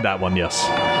 That one, yes.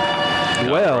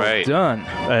 Well right. done.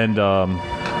 And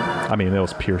I mean, it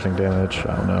was piercing damage.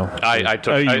 I don't know. I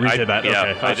took. Oh, you I redid that.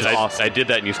 Yeah, Okay. I did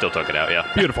that, and you still took it out. Yeah,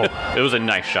 Beautiful. it was a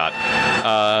nice shot.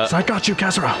 So I got you,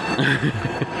 Casserole.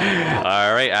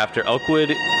 All right, after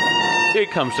Elkwood, it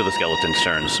comes to the skeleton's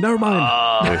turns. Never mind.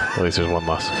 At least there's one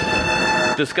less.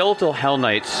 The skeletal Hell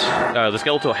Knight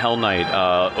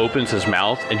opens his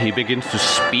mouth, and he begins to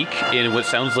speak in what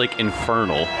sounds like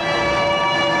infernal.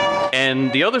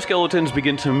 And the other skeletons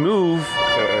begin to move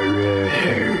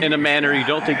in a manner you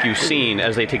don't think you've seen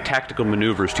as they take tactical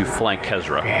maneuvers to flank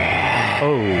Kezra.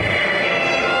 Oh.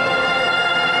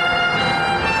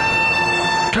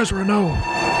 Kezra, no.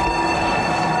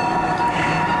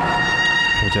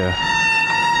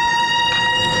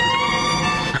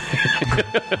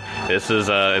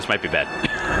 This might be bad.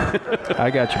 I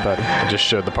got you, buddy. I just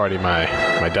showed the party my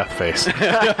death face.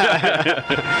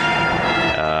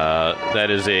 That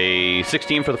is a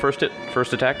 16 for the first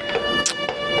attack.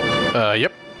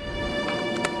 Yep.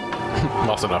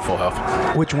 Also not full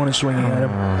health. Which one is swinging at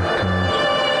him?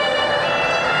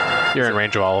 You're in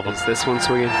range of all of them. Is this one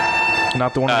swinging?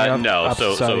 Not the one on the No, opposite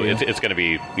so side of you. it's going to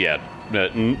be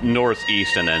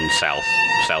northeast and then south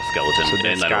skeleton So in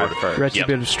this that guy order. first.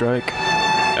 Retributive strike.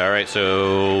 All right,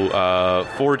 so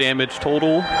 4 damage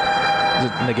total.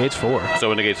 It negates 4.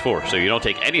 So it negates 4. So you don't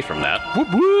take any from that. Whoop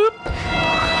whoop.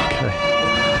 Okay.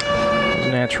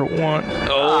 Natural 1.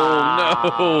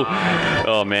 Oh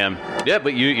no! Oh man. Yeah,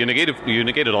 but you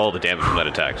negated all the damage from that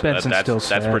attack. So Benson's still that's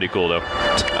sad. pretty cool though.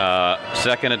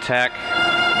 Second attack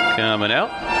coming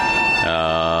out.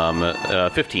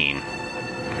 15.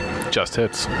 Just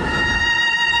hits.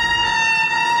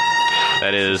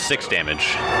 That is 6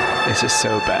 damage. This is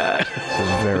so bad. This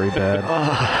is very bad.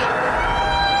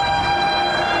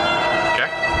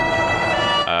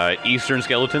 Okay. Eastern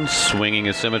skeleton swinging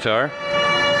his scimitar.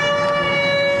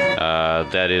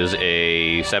 That is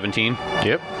a 17.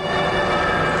 Yep.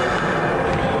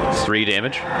 3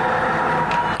 damage.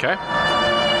 Okay.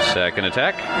 Second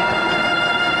attack.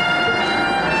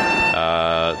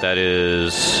 That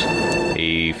is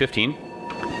a 15.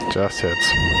 Just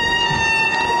hits.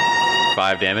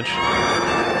 5 damage.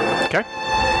 Okay.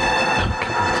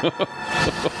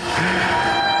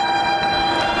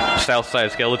 South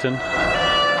side skeleton.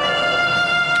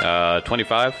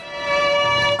 25.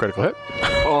 Critical hit.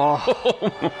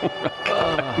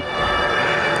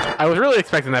 I was really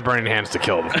expecting that burning hands to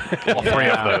kill them. All 3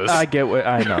 of those. I get what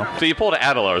I know. So you pulled an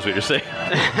Adalar, is what you're saying.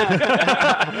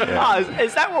 Oh,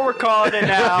 is that what we're calling it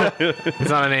now? It's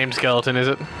not a named skeleton, is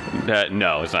it?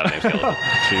 No, it's not a name skeleton.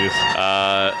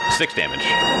 Jeez. 6 damage.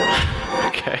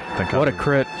 Okay. Thank What a God.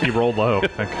 crit. He rolled low.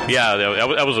 Thank Yeah,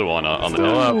 that was the one on the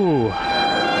Still die. up. Ooh.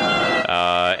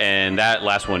 And that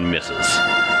last one misses.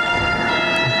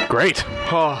 Great.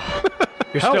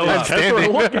 You're still up.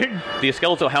 standing. The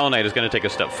skeletal Hell Knight is going to take a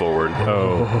step forward.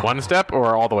 Oh. One step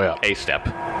or all the way up? A step.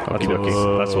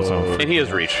 That's what's on. And he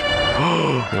has reach.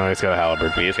 No, he's got a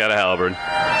halberd. He's got a halberd.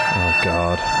 Oh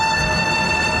God.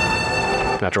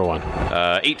 Natural 1.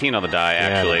 18 on the die,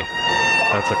 actually.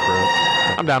 That's a crit.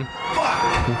 I'm down.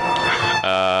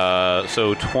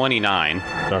 So 29.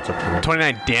 That's a crit.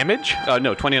 29 damage?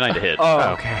 No, 29 to hit.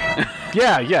 Oh, okay.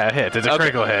 Yeah, it hits. It's a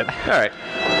critical hit. All right.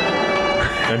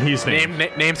 And he's named.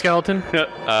 Name skeleton?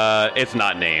 It's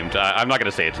not named. I'm not going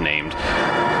to say it's named.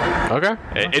 Okay.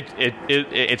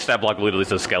 Its stat block literally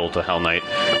says skeletal Hell Knight.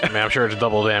 I mean, I'm sure its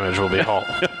double damage will be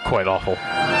quite awful.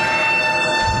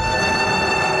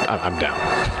 I'm down.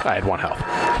 I had 1 health.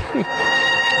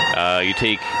 You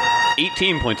take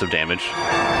 18 points of damage.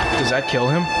 Does that kill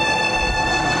him?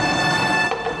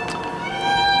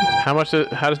 How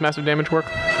does massive damage work?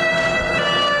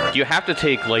 You have to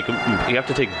take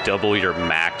double your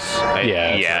max.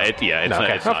 It's No,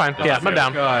 okay. it's Oh, not- fine. Yeah, I'm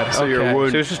down. God. So your okay.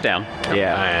 wound. So it's just down.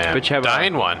 Yeah. But you have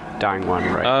dying one. Dying one,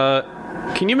 right?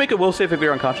 Can you make a will save if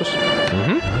you're unconscious?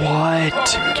 What?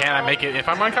 Can I make it if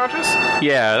I'm unconscious?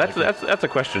 Yeah, that's a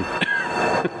question.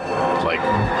 Like,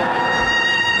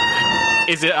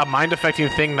 is it a mind affecting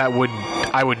thing that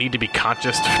I would need to be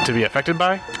conscious to be affected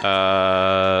by?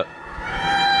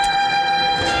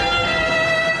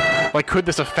 Like, could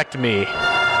this affect me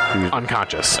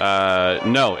unconscious?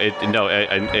 No,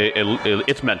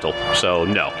 it's mental. So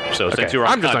no. So since you were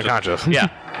I'm just unconscious. yeah.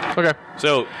 Okay.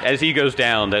 So as he goes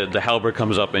down, the halberd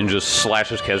comes up and just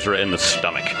slashes Kezra in the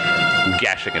stomach,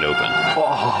 gashing it open.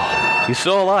 He's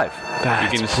still alive. You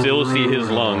can still see his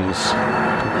lungs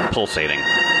pulsating.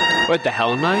 What, the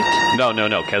Hell Knight? No,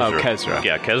 Kezra. Oh, Kezra.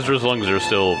 Yeah, Kezra's lungs are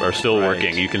still Right.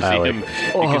 working. You can see him.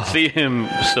 You can see him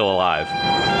still alive.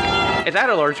 It's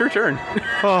Adelar, it's your turn.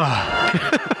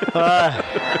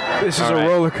 This is a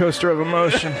roller coaster of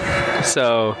emotion.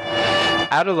 So,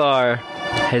 Adelar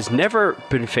has never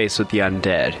been faced with the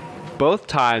undead. Both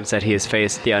times that he has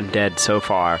faced the undead so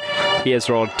far, he has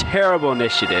rolled terrible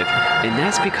initiative, and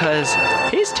that's because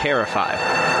he's terrified.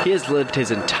 He has lived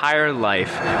his entire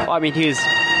life. Well, I mean, he was,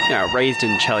 raised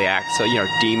in Cheliac, so,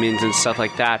 demons and stuff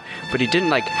like that, but he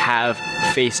didn't, have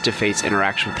face-to-face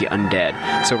interaction with the undead.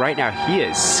 So right now, he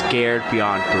is scared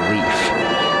beyond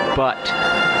belief. But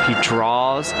he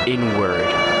draws inward,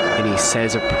 and he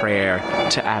says a prayer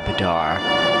to Abadar.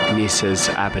 And he says,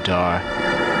 Abadar,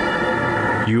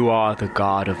 you are the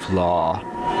god of law.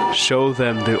 Show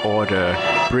them the order.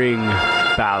 Bring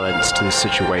balance to the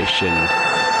situation.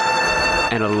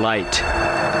 And a light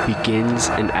begins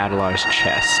in Adelar's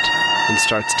chest and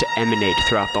starts to emanate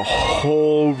throughout the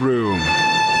whole room.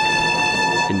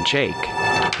 And Jake,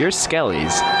 your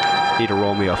skellies need to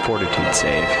roll me a fortitude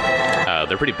save.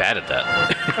 They're pretty bad at that.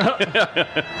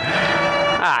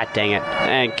 Ah, dang it.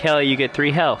 And Kelly, you get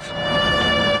 3 health.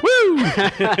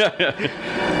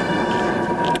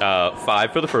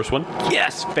 5 for the first one.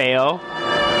 Yes, fail.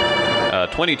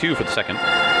 22 for the second.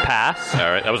 Pass.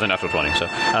 All right, that was a natural 20. So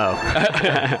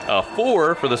Oh.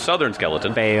 4 for the southern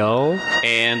skeleton, Fail.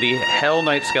 and the Hell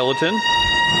Knight skeleton.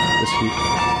 Is he?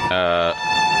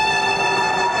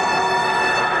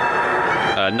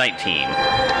 19.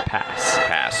 Pass.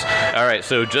 Pass. All right,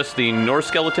 so just the north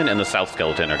skeleton and the south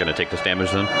skeleton are going to take this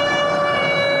damage then.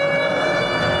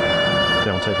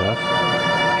 They don't take that?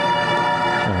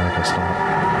 I guess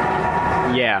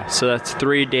not. Yeah, so that's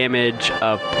 3 damage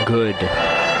of good.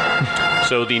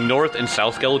 So the north and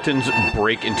south skeletons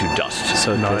break into dust.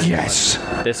 So Nice. Yes.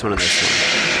 this one and this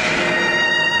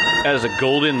As a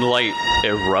golden light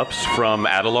erupts from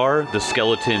Adelar, the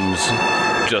skeletons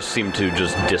just seem to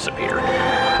just disappear.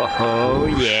 one. Oh,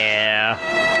 yeah.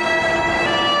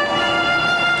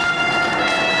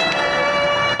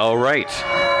 All right.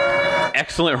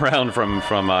 Excellent round from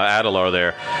Adelar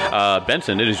there.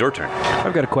 Benson, it is your turn.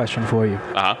 I've got a question for you.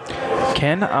 Uh-huh.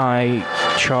 Can I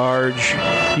charge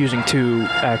using 2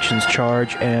 actions,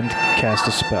 charge and cast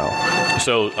a spell?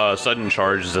 So sudden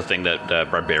charge is a thing that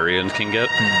barbarians can get.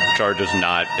 Charge is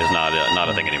not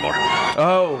a thing anymore.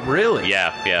 Oh, really?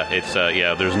 Yeah, it's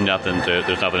There's nothing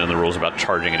in the rules about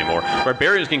charging anymore.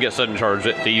 Barbarians can get sudden charge.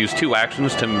 They use 2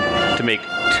 actions to make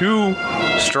 2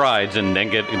 strides and then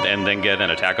get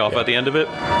an attack off at the end of it.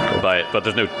 But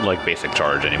there's no basic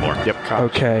charge anymore. Yep.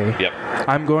 Okay. Yep.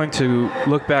 I'm going to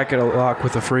look back at a lock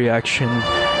with a free action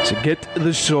to get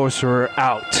the sorcerer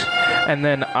out. And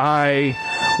then I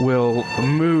will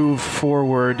move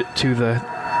forward to the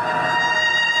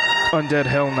undead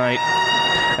Hell Knight.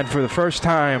 And for the first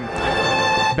time,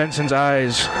 Benson's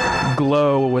eyes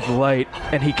glow with light,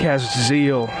 and he casts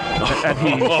Zeal. And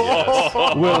he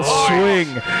will swing.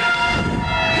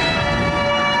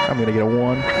 I'm going to get a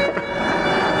 1.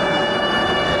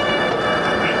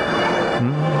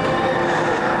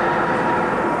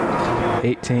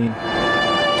 18.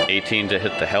 18 to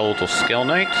hit the Skeletal Skull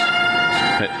Knight.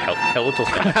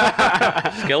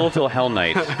 Skeletal Hell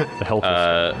Knight. The help.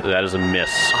 That is a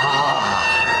miss.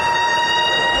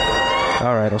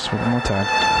 All right, I'll swing one more time.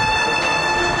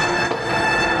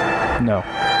 No.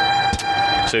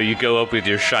 So you go up with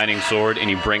your shining sword and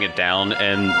you bring it down,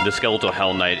 and the Skeletal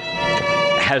Hell Knight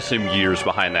has some years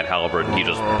behind that halberd, and he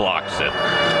just blocks it.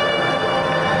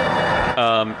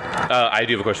 I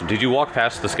do have a question. Did you walk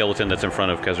past the skeleton that's in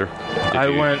front of Kezra?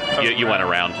 You went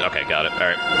around. Okay, got it. All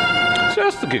right.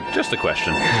 Just a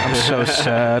question. I'm so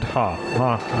sad.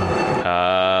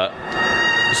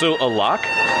 So Alak,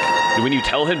 when you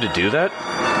tell him to do that,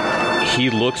 he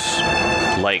looks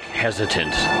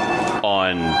hesitant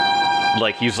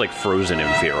he's frozen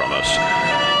in fear almost.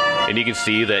 And you can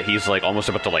see that he's almost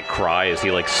about to cry as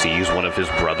he sees one of his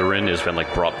brethren has been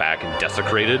brought back and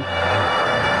desecrated.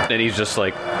 And he's just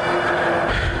I've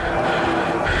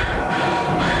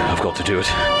got to do it.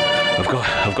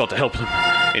 I've got to help him.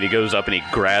 And he goes up and he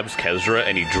grabs Kezra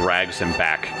and he drags him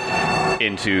back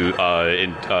into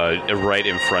right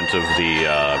in front of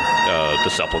the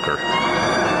sepulcher.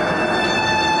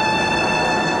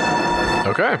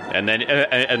 Okay. And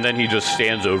then he just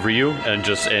stands over you and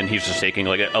he's just taking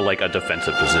a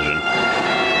defensive position.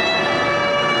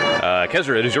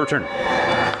 Kezra, it is your turn.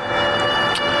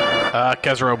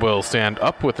 Kezra will stand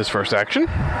up with his first action.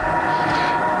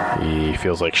 He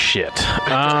feels like shit.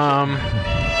 Man,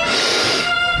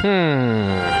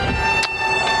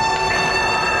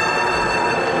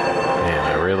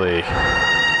 I really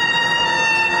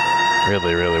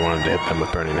wanted to hit them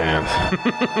with burning hands.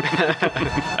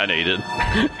 I know you did.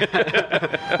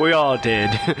 We all did.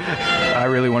 I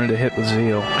really wanted to hit with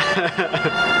zeal.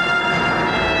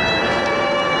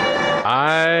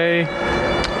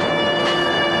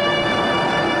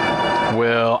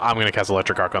 I'm going to cast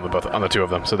Electric Arc on the two of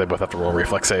them, so they both have to roll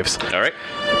reflex saves. All right.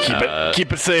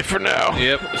 Keep it safe for now.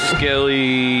 Yep.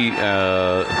 Skelly,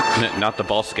 not the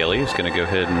ball Skelly, is going to go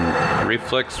ahead and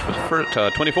reflex for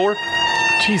 24.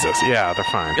 Jesus, yeah, they're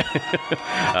fine.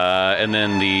 And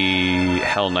then the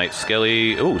Hell Knight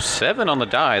Skelly. Ooh, 7 on the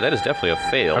die. That is definitely a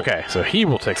fail. Okay, so he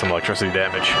will take some electricity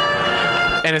damage.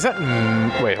 And is that...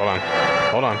 wait, hold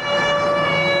on.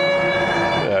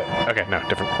 Okay, no,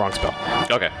 wrong spell.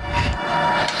 Okay.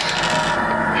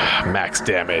 Max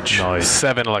damage. Nice.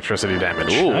 7 electricity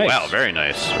damage. Ooh, Nice. wow, very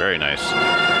nice. Very nice.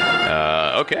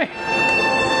 Okay.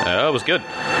 That was good.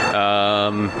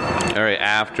 All right,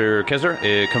 after Kezar,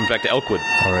 it comes back to Elkwood.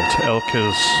 All right, Elk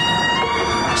is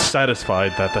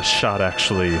satisfied that the shot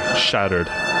actually shattered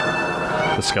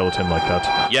the skeleton like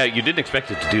that. Yeah, you didn't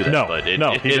expect it to do that. No, but he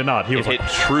hit, did not. He was hit like-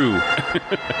 true.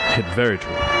 Hit very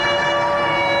true.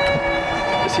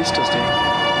 Is he still standing?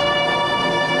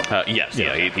 Yes,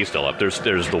 yeah, he's still up. There's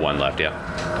the one left, yeah.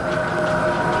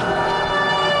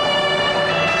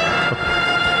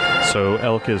 So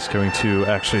Elk is going to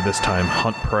actually this time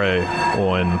hunt prey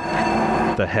on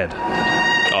the head.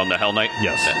 On the Hell Knight?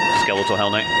 Yes. Skeletal Hell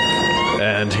Knight?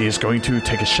 And he's going to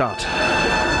take a shot.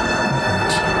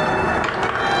 And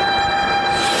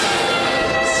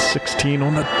 16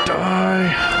 on the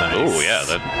die. Oh, yeah,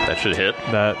 that should hit.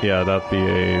 That'd be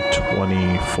a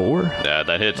 24. Yeah,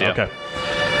 that hits, yeah. Okay.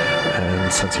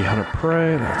 And since he hunted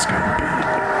prey, that's going to be...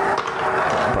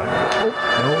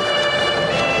 no.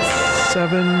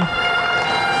 7.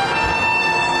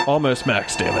 Almost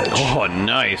max damage. Oh,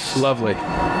 nice. Lovely.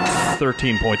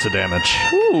 13 points of damage.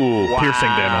 Ooh, Piercing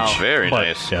damage. Very But,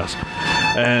 nice. Yes.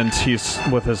 And he's,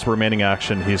 with his remaining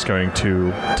action, he's going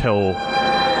to tell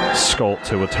Skull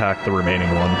to attack the remaining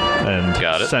one and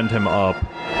Got it. send him up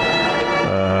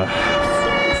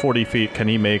 40 feet. Can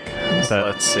he make that?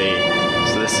 Let's see.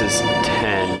 So this is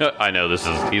 10. I know,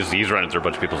 he's running through a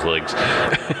bunch of people's legs.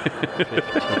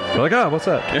 You're like, what's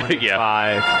that? Yeah.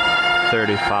 5,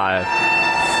 35,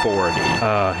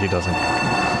 40. He doesn't.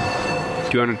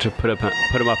 Do you want him to put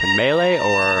him up in melee,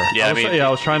 or... Yeah, I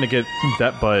was trying to get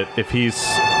that, but if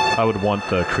I would want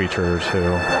the creature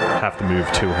to have to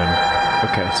move to him.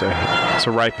 Okay,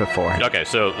 so right before. Okay,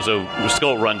 so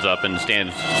Skull runs up and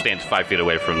stands 5 feet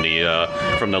away from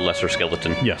the lesser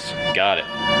skeleton. Yes. Got it.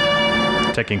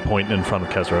 Taking point in front of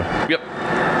Kezra. Yep.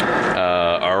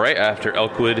 All right, after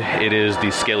Elkwood, it is the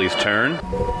Skelly's turn.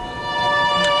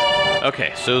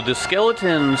 Okay, so the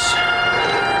skeletons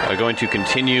are going to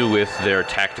continue with their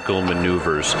tactical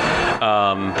maneuvers.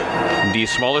 The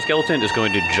smaller skeleton is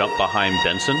going to jump behind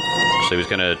Benson, so he's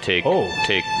going to take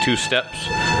 2 steps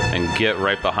and get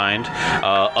right behind.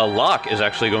 A lock is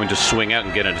actually going to swing out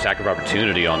and get an attack of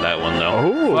opportunity on that one, though.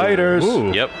 Oh, fighters!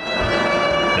 Ooh. Yep.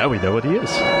 Now we know what he is.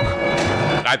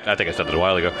 I think I said that a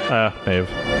while ago. Maybe.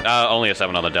 Only a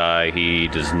 7 on the die. He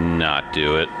does not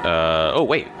do it. Oh,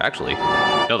 wait. Actually.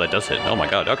 No, that does hit. Oh, my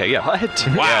God. Okay, yeah. What?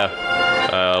 Wow.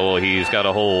 Yeah. Well, he's got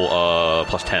a whole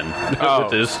plus 10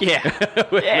 with his... Yeah.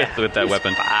 with that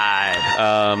weapon. 5.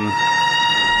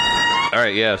 All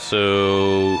right, yeah,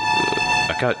 so...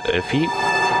 if he...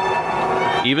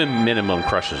 Even minimum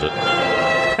crushes it.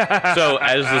 So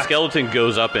as the skeleton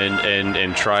goes up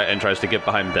and tries to get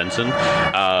behind Benson,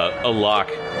 Alok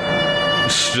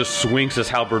just swings his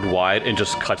halberd wide and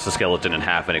just cuts the skeleton in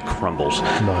half, and it crumbles.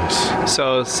 Nice.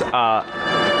 So,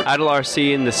 Adelar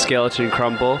seeing the skeleton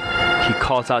crumble, he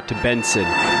calls out to Benson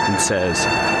and says,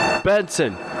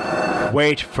 "Benson,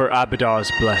 wait for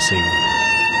Abadar's blessing."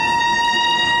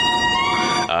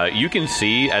 You can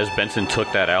see as Benson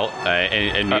took that out,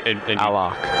 and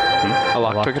Alok.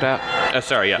 Alok took it out?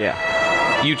 sorry, yeah.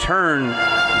 Yeah. You turn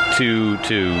to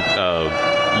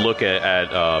look at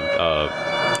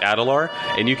Adelar,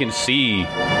 and you can see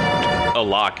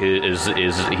Alok is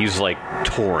he's like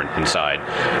torn inside,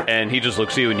 and he just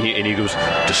looks at you and he goes,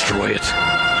 "Destroy it,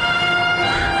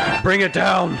 bring it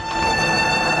down."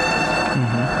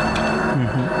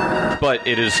 But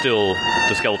it is still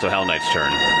the Skeletal Hell Knight's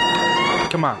turn.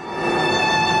 Come on.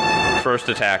 First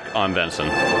attack on Benson.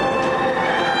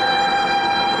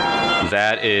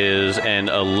 That is an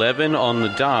 11 on the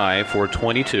die for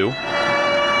 22.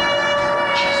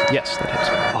 Yes, that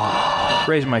hits.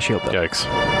 Raise my shield, though. Yikes.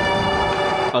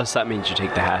 Oh, so that means you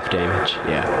take the half damage.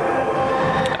 Yeah.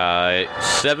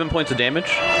 7 points of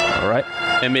damage, All right.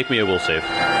 and make me a will save.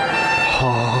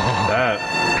 That.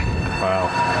 Wow.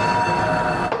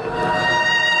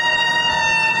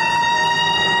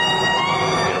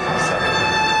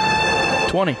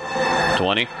 20.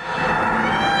 20.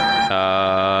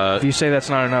 If you say that's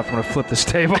not enough, I'm going to flip this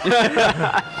table.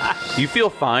 You feel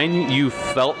fine. You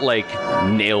felt like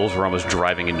nails were almost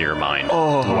driving into your mind.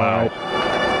 Oh, wow.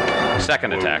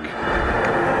 Second attack.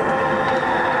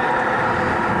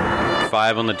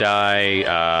 5 on the die.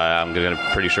 I'm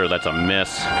pretty sure that's a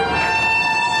miss.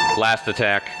 Last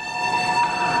attack.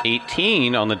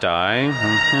 18 on the die.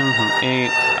 8.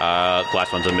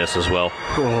 Last one's a miss as well.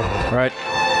 Right.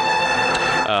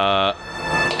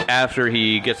 After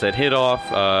he gets that hit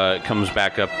off, it comes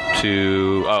back up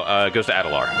to... goes to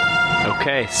Adelar.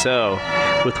 Okay, so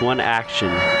with one action,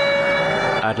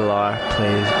 Adelar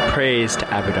prays to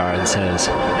Abadar and says,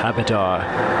 Abadar,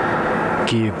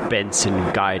 give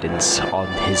Benson guidance on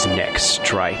his next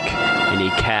strike. And he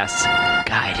casts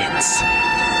guidance.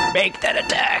 Make that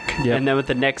attack. Yep. And then with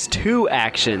the next 2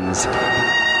 actions,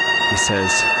 he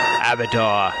says,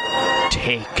 Abadar,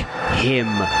 take him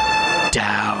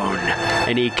down.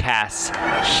 And he casts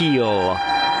heal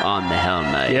on the Hell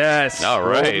Knight. Yes. All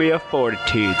right. Roll me a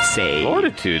fortitude save.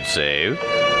 Fortitude save.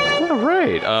 All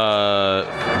right.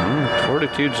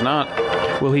 Fortitude's not...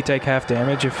 Will he take half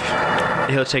damage if...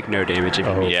 He'll take no damage if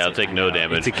he makes Yeah, I'll it. take no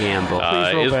damage. It's a gamble.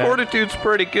 roll His back. fortitude's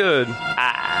pretty good.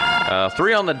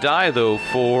 3 on the die, though,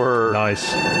 for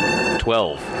Nice.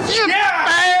 12.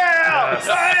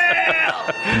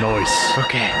 Nice.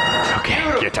 Okay.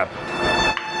 Get up.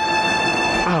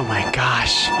 Oh my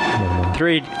gosh.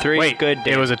 Three Wait, good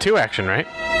it was a 2 action, right?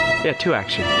 Yeah, 2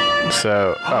 action.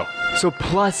 So, So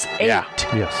plus 8. Yeah.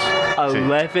 Yes.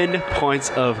 11 points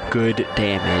of good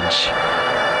damage.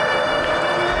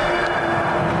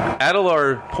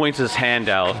 Adelar points his hand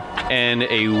out, and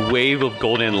a wave of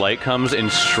golden light comes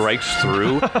and strikes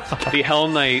through. The Hell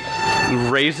Knight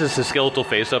raises his skeletal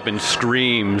face up and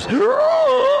screams, and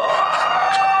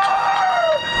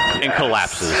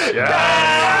collapses.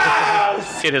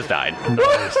 It has died.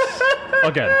 Nice.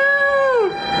 Again.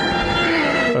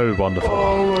 Oh, wonderful.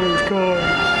 Oh my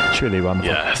god. Truly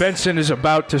wonderful. Yes. Benson is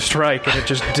about to strike, and it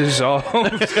just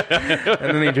dissolves.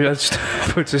 And then he just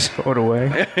puts his sword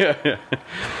away.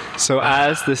 So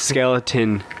as the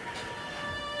skeleton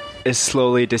is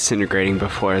slowly disintegrating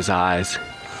before his eyes,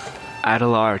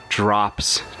 Adelar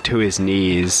drops to his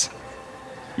knees.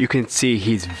 You can see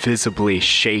he's visibly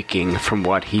shaking from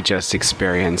what he just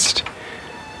experienced.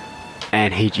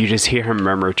 And you just hear him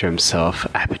murmur to himself,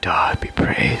 Abadar be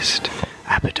praised.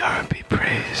 Abadar be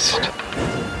praised.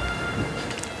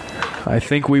 I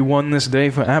think we won this day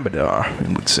for Abadar, it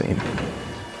would seem.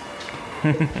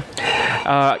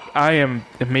 I am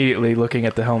immediately looking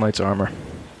at the Hell Knight's armor.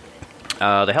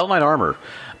 The Hell Knight armor.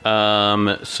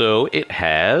 So it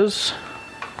has...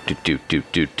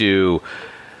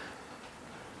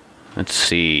 Let's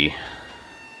see.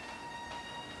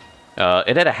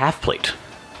 It had a half plate.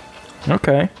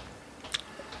 Okay.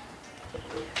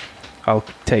 I'll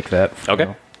take that. Okay.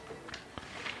 Now.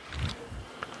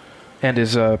 And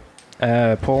his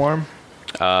polearm?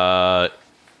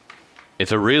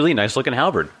 It's a really nice looking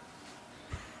halberd.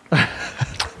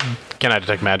 can I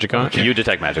detect magic on it? You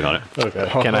detect magic on it. Okay.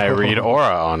 Can I read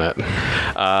aura on it?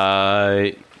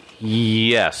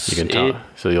 Yes. You can tell.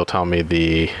 So you'll tell me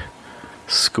the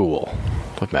school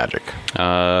of magic.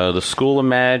 The School of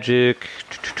Magic.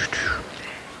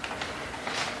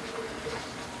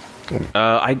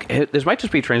 This might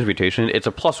just be transmutation. It's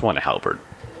a +1 halberd.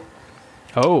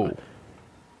 Oh.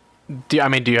 Do you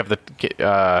have the?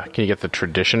 Can you get the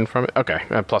tradition from it? Okay,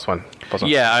 +1. +1.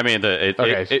 Yeah, I mean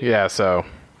Okay. So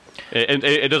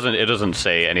it doesn't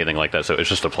say anything like that. So it's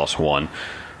just a +1.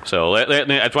 So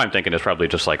that's why I'm thinking it's probably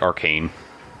just like arcane,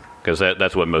 because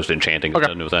that's what most enchanting is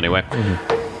done with anyway.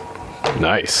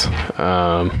 nice. So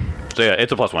yeah,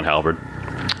 it's a +1 halberd.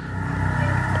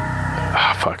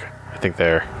 Fuck. I think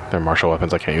they're martial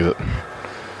weapons. I can't use it.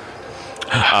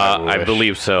 I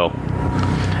believe so.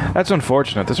 That's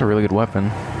unfortunate. That's a really good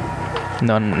weapon.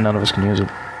 None of us can use it.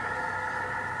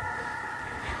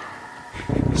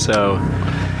 So,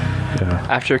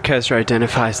 after Kezra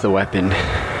identifies the weapon,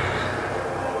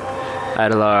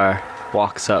 Adelar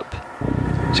walks up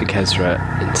to Kezra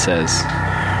and says,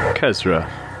 Kezra,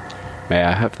 may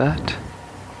I have that?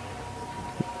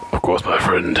 Of course, my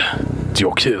friend. It's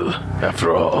your kill,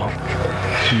 after all.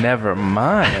 Never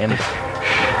mind.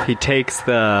 He takes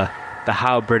the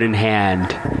halberd in hand,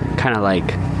 kind of like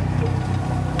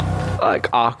like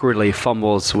awkwardly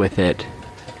fumbles with it.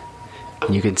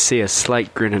 And you can see a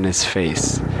slight grin on his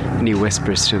face, and he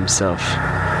whispers to himself,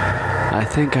 "I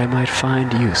think I might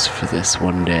find use for this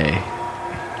one day."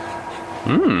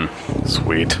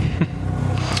 Sweet.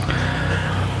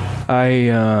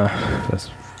 I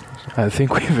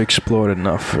think we've explored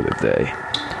enough for the day.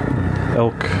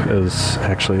 Elk is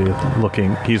actually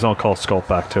looking. He's on call Sculpt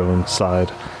back to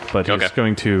inside, but he's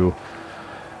going to.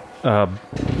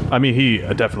 I mean, he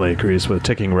definitely agrees with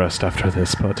taking rest after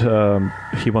this, but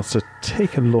he wants to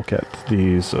take a look at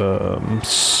these.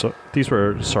 These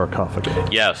were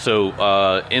sarcophagi. Yeah. So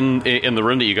in the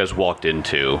room that you guys walked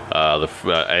into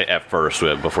at first,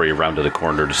 before you rounded the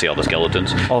corner to see all the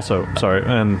skeletons. Also, sorry,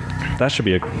 and that should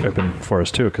be open for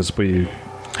us too, because we.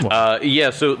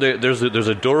 So there's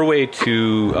a doorway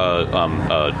to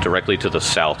directly to the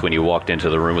south when you walked into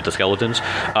the room with the skeletons,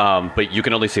 but you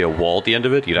can only see a wall at the end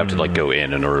of it. You'd have to go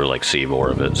in order to see more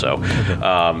of it. So,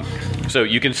 so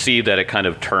you can see that it kind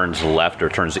of turns left or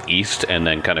turns east and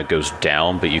then kind of goes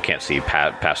down, but you can't see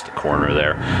past the corner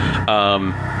there.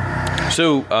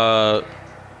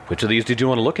 Which of these did you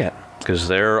want to look at? Because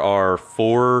there are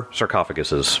 4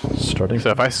 sarcophaguses. Starting. So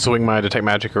if I swing my detect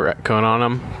magic cone on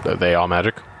them, are they all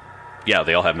magic? Yeah,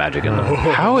 they all have magic in them.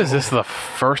 How is this the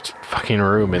first fucking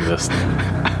room in this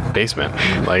basement?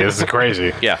 Like, this is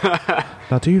crazy. Yeah.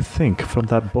 Now, do you think from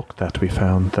that book that we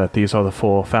found that these are the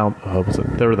 4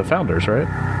 they were the founders, right?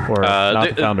 Or not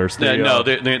the founders? They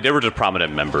were just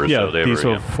prominent members. Yeah, so these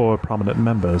are 4 prominent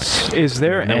members. Is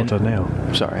there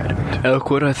Sorry, I didn't mean to.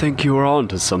 Elkwood, I think you were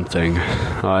onto something.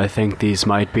 I think these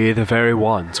might be the very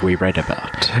ones we read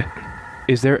about.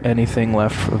 Is there anything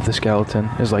left of the skeleton?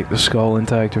 Is like the skull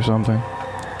intact or something?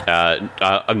 No,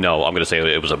 I'm going to say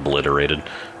it was obliterated.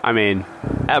 I mean,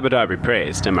 Abadar be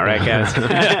praised, am I right, guys?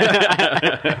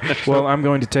 Well, I'm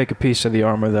going to take a piece of the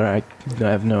armor that I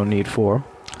have no need for.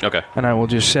 Okay. And I will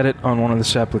just set it on one of the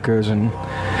sepulchers and...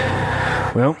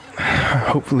 Well,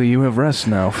 hopefully you have rest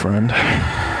now, friend.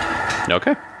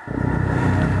 Okay.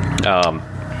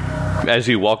 As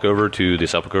you walk over to the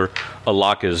sepulcher, a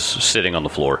lock is sitting on the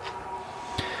floor.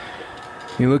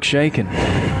 You look shaken.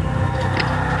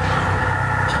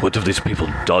 What have these people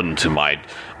done to my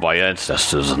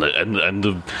ancestors and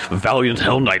the valiant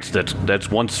Hell Knights that's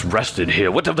once rested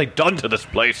here? What have they done to this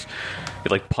place?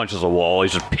 He punches a wall.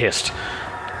 He's just pissed.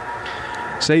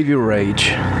 Save your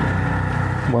rage.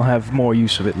 We'll have more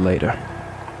use of it later.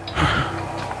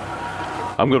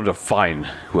 I'm going to find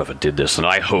whoever did this, and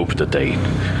I hope that they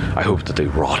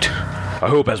rot. I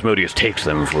hope Asmodeus takes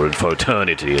them for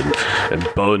eternity and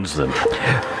burns them.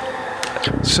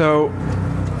 So,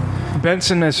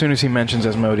 Benson, as soon as he mentions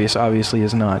Asmodeus, obviously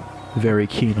is not very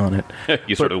keen on it.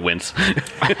 You sort of wince.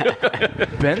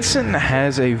 Benson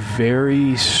has a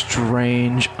very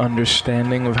strange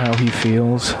understanding of how he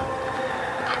feels.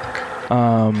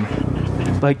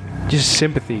 Just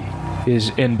sympathy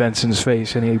is in Benson's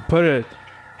face, and he put a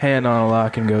hand on a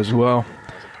lock and goes, "Well,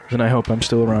 then I hope I'm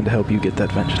still around to help you get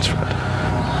that vengeance, friend."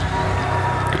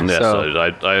 Yes,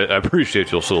 I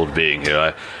appreciate your soul being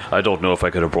here. I don't know if I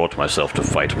could have brought myself to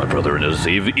fight my brother in his,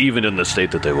 even in the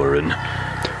state that they were in.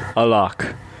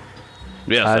 Alak,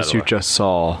 Yes, as you just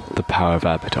saw the power of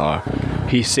Abadar,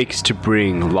 he seeks to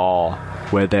bring law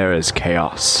where there is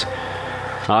chaos.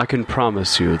 I can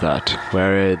promise you that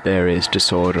where there is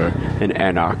disorder and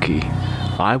anarchy,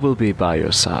 I will be by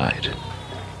your side.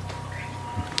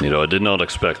 I did not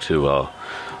expect to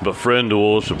befriend a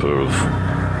worshiper of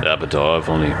Abadar. I've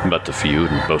only met a few,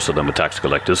 and most of them are tax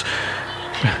collectors.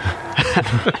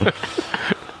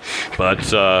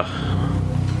 But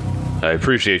I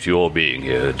appreciate you all being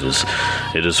here. It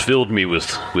has filled me with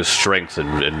strength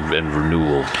and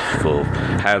renewal for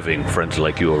having friends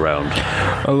like you around.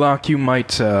 Alak, you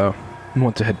might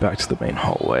want to head back to the main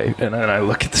hallway. And then I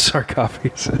look at the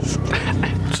sarcophagus.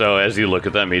 So as you look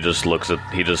at them, he just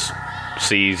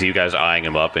sees you guys eyeing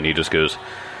him up, and he just goes,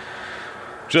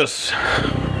 Just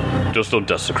don't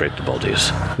desecrate the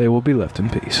bodies. They will be left in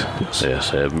peace.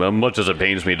 Yes, much as it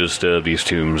pains me to disturb these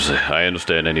tombs, I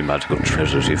understand any magical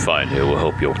treasures you find here will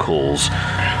help your cause.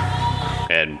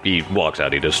 And he walks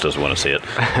out. He just doesn't want to see it.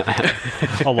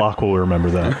 Alak will remember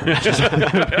that.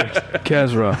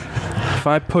 Kazra, if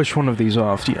I push one of these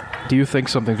off, do you think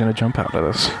something's going to jump out at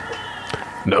us?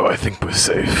 No, I think we're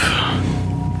safe.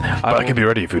 But I can be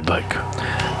ready if you'd like.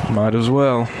 Might as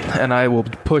well. And I will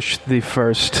push the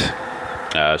first...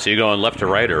 So you're going left to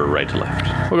right or right to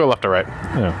left? We'll go left to right.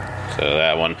 Yeah. So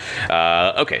that one.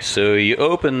 Okay, so you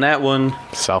open that one.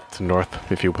 South to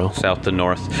north, if you will. South to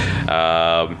north.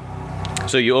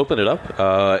 So you open it up.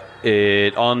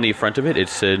 On the front of it, it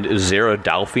said Zera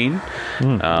Dalphine.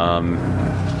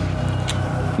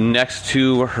 Next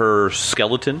to her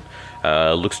skeleton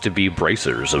looks to be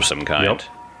bracers of some kind. Yep.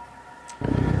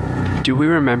 Do we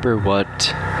remember what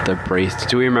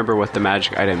the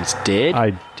magic items did?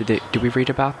 Did we read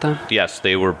about them? Yes,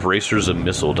 they were bracers of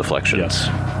missile deflection. Yes.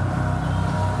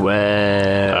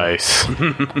 Well, Nice.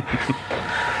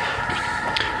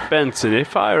 Benson,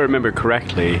 if I remember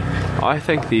correctly, I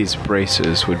think these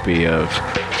braces would be of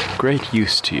great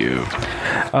use to you.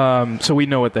 So we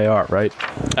know what they are, right?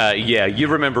 Yeah, you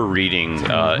remember reading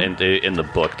in the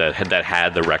book that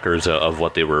had the records of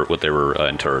what they were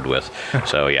interred with.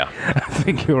 So yeah, I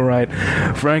think you're right.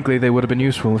 Frankly, they would have been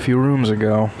useful a few rooms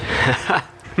ago.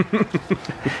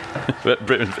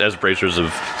 as bracers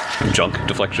of junk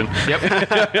deflection.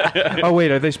 Oh wait,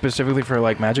 are they specifically for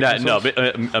like magic? No,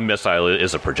 missiles? a missile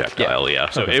is a projectile. Yeah,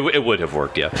 so it would have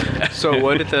worked. Yeah. So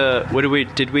did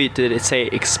it say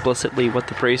explicitly what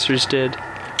the bracers did?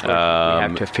 Or we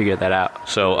have to figure that out.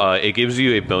 So it gives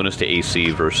you a bonus to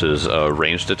AC versus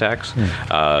ranged attacks.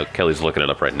 Kelly's looking it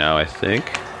up right now, I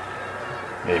think.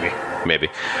 Maybe.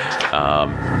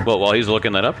 Well, while he's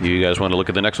looking that up, you guys want to look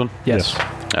at the next one? Yes.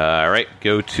 All right,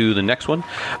 go to the next one.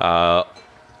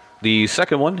 The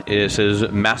second one, it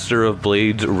says Master of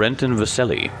Blades Renton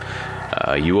Vaselli.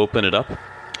 You open it up,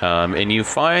 and you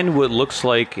find what looks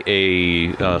like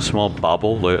a small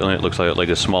bauble. It looks like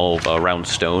a small round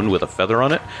stone with a feather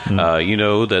on it. You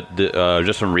know that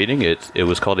just from reading it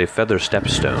was called a feather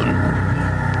stepstone.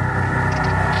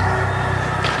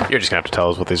 You're just going to have to tell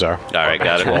us what these are. All right,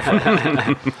 got it.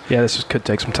 Yeah, this could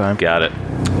take some time. Got it.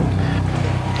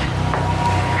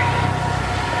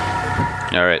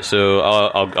 All right, so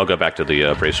I'll go back to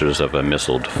the bracers of a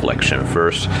missile deflection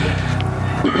first.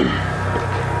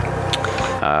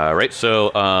 All right,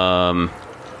 so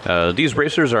these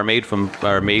bracers are made from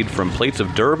plates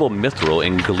of durable mithril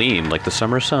and gleam like the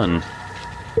summer sun.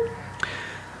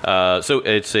 So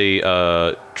it's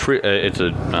a trigger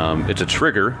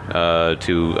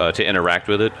to interact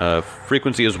with it.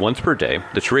 Frequency is once per day.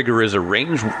 The trigger is a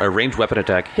ranged weapon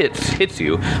attack hits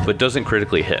you, but doesn't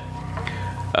critically hit.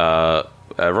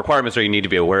 Requirements are you need to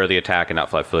be aware of the attack and not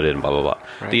flat-footed and blah blah blah.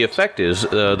 Right. The effect is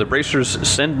the bracers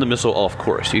send the missile off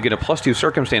course. You get a +2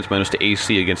 circumstance bonus to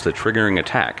AC against the triggering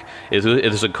attack. If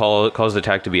this would cause the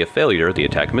attack to be a failure, the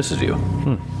attack misses you.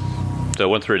 So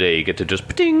once per day, you get to just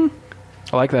ding.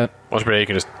 I like that. Once per day, you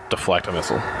can just deflect a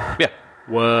missile. Yeah.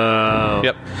 Whoa.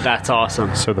 Yep. That's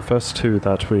awesome. So the first two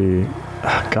that we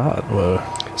got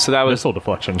So that was missile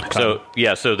deflection. So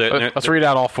yeah. So Let's read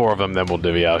out all four of them, then we'll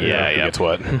divvy out who gets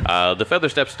what. The feather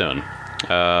stepstone.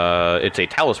 It's a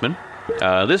talisman.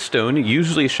 This stone,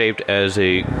 usually shaped as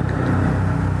a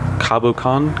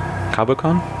kabocon.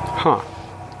 Huh.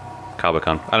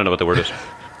 Kabocon. I don't know what the word is.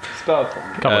 Spell it.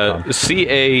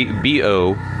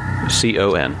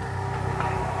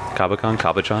 Cabocon.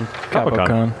 Cabocon.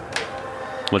 Cabocon.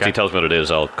 Once he tells me what it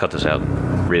is, I'll cut this out.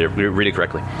 Read it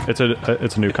correctly. It's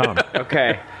a new con.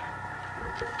 Okay.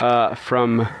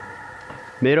 From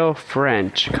Middle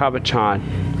French,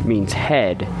 cabochon means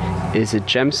head, is a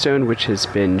gemstone which has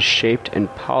been shaped and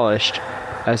polished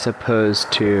as opposed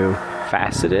to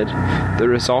faceted. The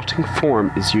resulting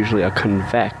form is usually a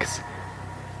convex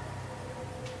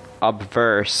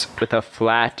obverse with a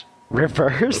flat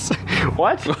reverse.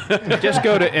 What? Just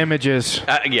go to images.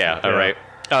 Yeah. All right.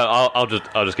 I'll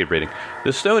just keep reading.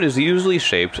 The stone is usually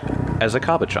shaped as a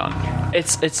cabochon.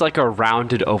 It's like a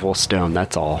rounded oval stone.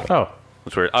 That's all. Oh.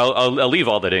 That's weird. I'll leave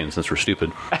all that in since we're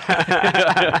stupid.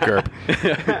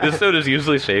 This stone is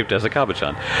usually shaped as a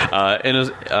cabochon, and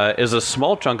is a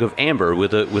small chunk of amber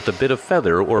with a bit of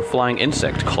feather or flying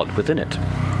insect caught within it.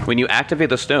 When you activate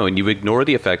the stone, you ignore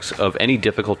the effects of any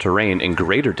difficult terrain and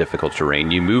greater difficult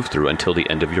terrain you move through until the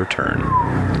end of your turn.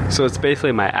 So it's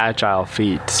basically my agile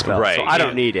feat spell. Right. So I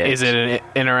don't need it. Is it an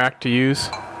interact to use?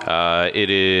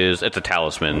 It's a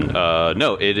talisman.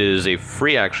 No, it is a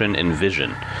free action and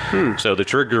vision. So the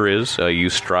trigger is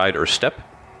use stride or step.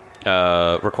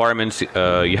 Requirements,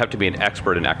 you have to be an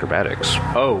expert in acrobatics.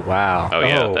 Oh, wow. Oh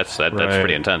yeah, Oh, that's right.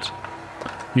 pretty intense.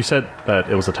 You said that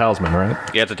it was a talisman, right?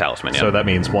 Yeah, it's a talisman. Yeah. So that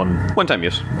means one. One-time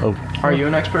use. Oh, Are you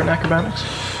an expert in acrobatics?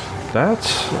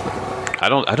 that's. I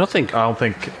don't think. I don't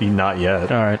think not yet.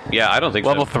 All right. Yeah, I don't think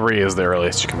Level so. 3 is the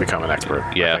earliest you can become an expert.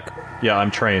 Yeah. Yeah, I'm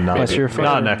trained. Not, Unless you're a not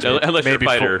fighter. an expert. Unless you're a Maybe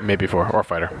fighter. maybe 4 or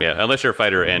fighter. Yeah, unless you're a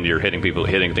fighter and you're hitting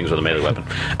things with a melee weapon.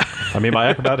 I mean, my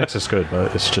acrobatics is good,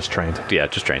 but it's just trained. Yeah,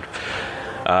 just trained.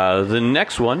 The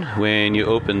next one, when you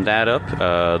open that up,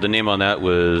 the name on that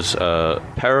was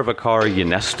Paravacar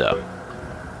Yanesta.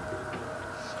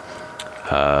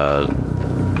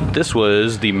 This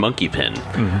was the monkey pin.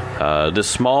 This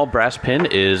small brass pin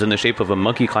is in the shape of a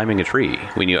monkey climbing a tree.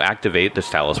 When you activate this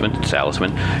talisman,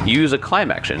 use a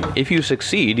climb action. If you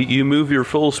succeed, you move your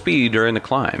full speed during the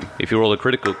climb. If you roll a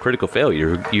critical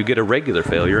failure, you get a regular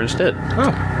failure instead.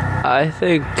 I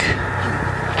think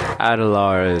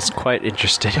Adelar is quite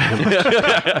interested in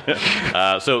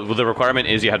him. So the requirement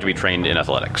is you have to be trained in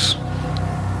athletics.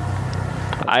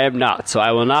 I am not, so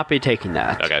I will not be taking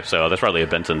that. Okay, so that's probably a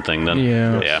Benson thing then.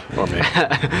 Yeah. Or me.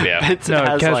 Yeah. Benson No,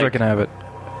 has, Kezra like- can have it.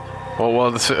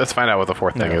 Well, let's find out what the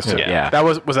fourth thing is, too. Yeah. That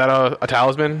was that a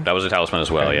talisman? That was a talisman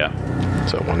as well, yeah.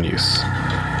 So one use.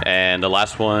 And the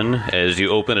last one, as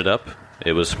you open it up,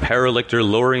 it was Paralictor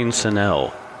Lorine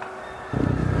Sinel.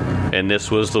 And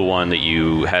this was the one that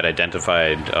you had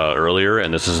identified earlier,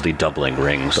 and this is the doubling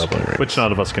rings. Which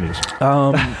none of us can use.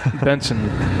 Benson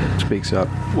speaks up.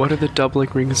 What do the doubling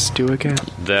rings do again?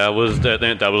 That was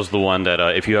the one that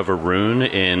if you have a rune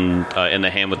in the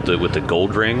hand with the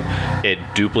gold ring, it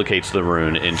duplicates the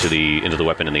rune into the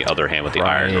weapon in the other hand with the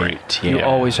iron ring. You Yeah.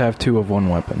 always have two of one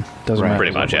weapon. Doesn't matter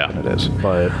Pretty what much, yeah. weapon it is.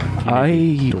 But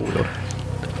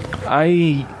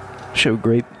I show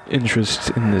great interest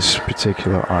in this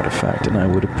particular artifact, and I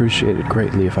would appreciate it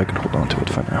greatly if I could hold on to it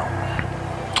for now.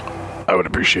 I would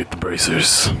appreciate the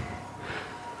bracers.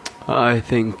 I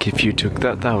think if you took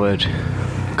that, that would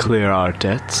clear our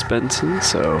debts, Benson,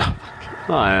 so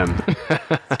I am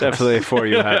definitely for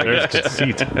you having there's it.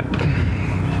 deceit.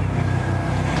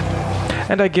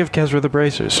 And I give Kezra the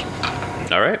bracers.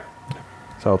 All right.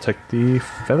 So I'll take the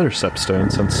feather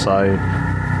stepstone since I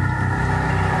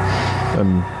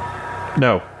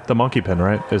no, the monkey pin,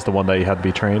 right, is the one that you had to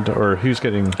be trained, or who's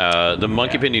getting? The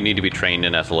monkey pin, you need to be trained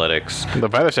in athletics. The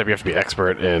feather step, you have to be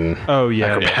expert in. Oh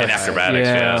yeah, And acrobatics,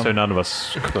 yeah. So none of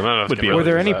us. None of us Would can be really Were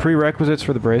there do any that. prerequisites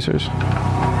for the bracers?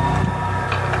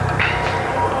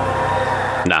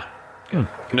 Nah.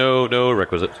 No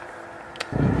requisites.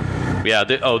 Yeah.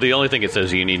 The only thing it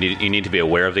says you need to be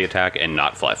aware of the attack and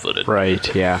not flat-footed.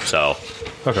 Right, yeah. So,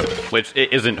 Okay. which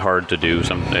it isn't hard to do. It's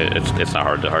not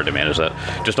hard to manage that.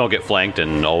 Just don't get flanked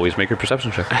and always make your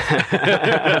perception check.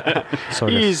 So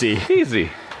I guess- Easy.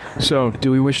 So,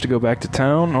 do we wish to go back to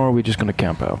town, or are we just going to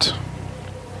camp out?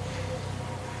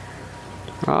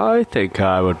 I think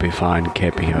I would be fine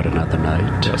camping out another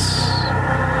night. Yes.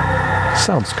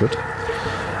 Sounds good.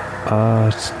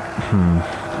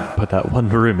 But that one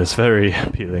room is very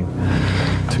appealing.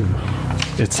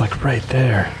 It's like right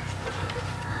there.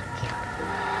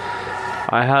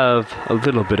 I have a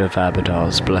little bit of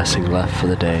Abadar's blessing left for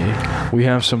the day. We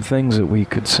have some things that we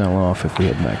could sell off if we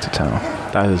head back to town.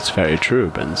 That is very true,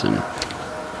 Benson.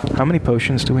 How many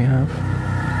potions do we have?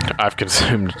 I've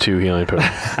consumed 2 healing potions,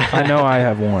 I know I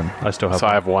have one. I still have. so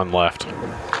I have 1 left.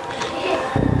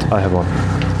 I have one.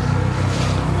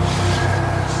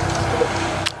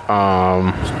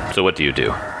 So what do you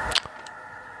do?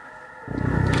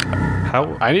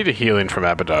 How? I need a healing from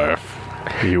Abadar,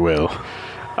 if you will.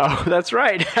 Oh, that's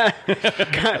right.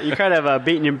 You kind of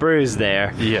beaten and bruised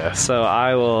there. Yes. So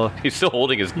I will... He's still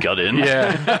holding his gut in.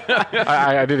 Yeah.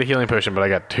 I did a healing potion, but I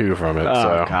got 2 from it. Oh,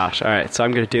 so gosh. All right, so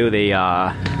I'm going to do the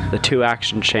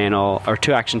 2-action channel, or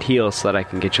 2-action heal so that I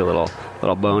can get you a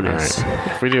little bonus.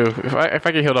 If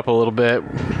I get healed up a little bit,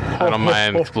 I don't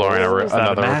mind exploring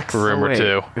another max? room Oh, or wait,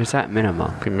 2. or is that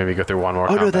minimum? We can maybe go through one more.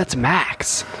 Oh, no, combat. that's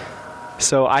max.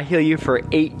 So I heal you for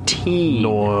 18.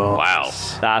 Wow.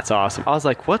 That's awesome. I was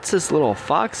like, what's this little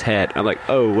fox head? I'm like,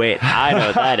 oh, wait, I know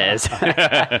what that is.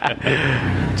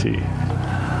 T.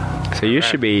 So you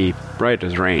should be bright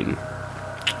as rain.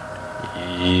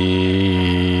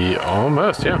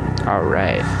 Almost, yeah. All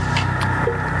right.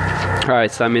 All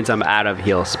right, so that means I'm out of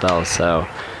heal spells, so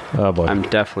Oh boy. I'm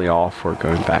definitely all for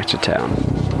going back to town.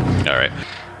 All right.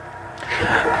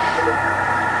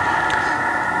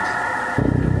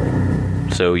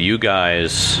 So you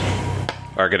guys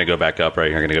are going to go back up, right?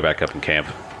 You're going to go back up and camp.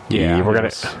 Yeah, we're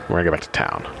yes. gonna go back to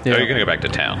town. Oh, you're going to go back to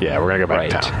town. Yeah, we're gonna go back Right.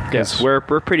 to town. Because we're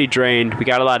pretty drained. We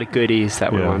got a lot of goodies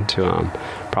that we Yeah. want to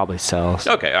probably sell.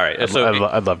 Okay, all right. So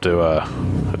I'd love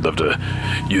to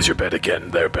use your bed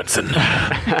again, there, Benson.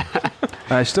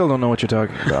 I still don't know what you're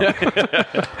talking about.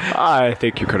 I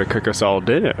think you could have cooked us all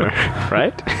dinner,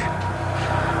 right?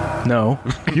 No.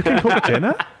 You can cook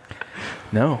dinner?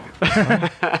 No.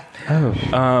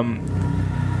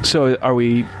 So are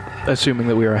we assuming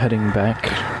that we are heading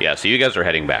back? yeah, so you guys are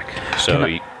heading back. So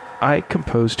Can I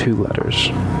composed 2 letters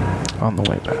on the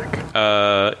way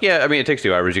back. yeah, I mean it takes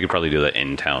 2 hours. You could probably do that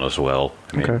in town as well.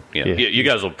 I mean, Okay. Yeah, Yeah. you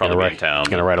guys will probably be in town.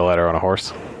 Gonna write a letter on a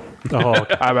horse. Oh,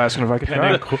 I'm asking if I could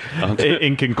try.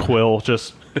 ink and quill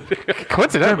just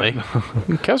Coincidentally,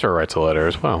 Kesra writes a letter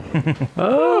as well.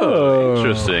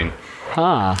 Interesting.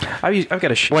 I've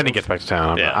got a shield. When he gets back to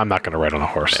town, I'm not going to ride on a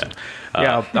horse.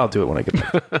 Yeah, I'll do it when I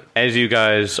get back. As you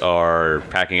guys are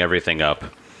packing everything up,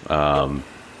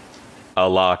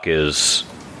 Alok is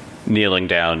kneeling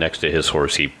down next to his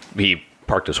horse. He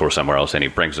parked his horse somewhere else, and he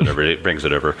brings it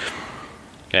over.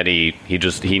 And he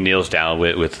kneels down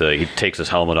with he takes his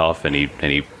helmet off, and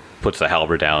he puts the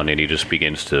halberd down, and he just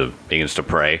begins to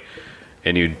pray.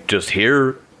 And you just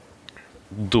hear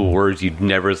the words you'd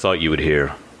never thought you would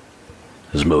hear.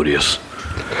 Asmodeus,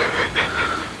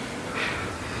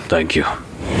 thank you.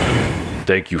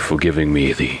 Thank you for giving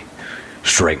me the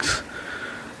strength,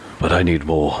 but I need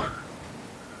more.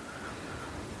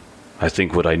 I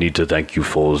think what I need to thank you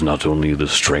for is not only the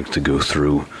strength to go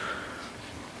through,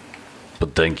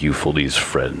 but thank you for these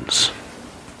friends.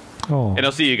 Oh. And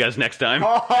I'll see you guys next time.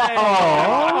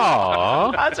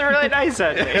 That's a really nice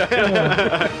ending.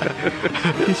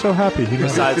 He's so happy.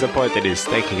 Besides the point that he's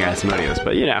thanking Asmodeus,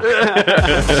 but you know.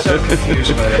 So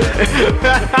confused by that.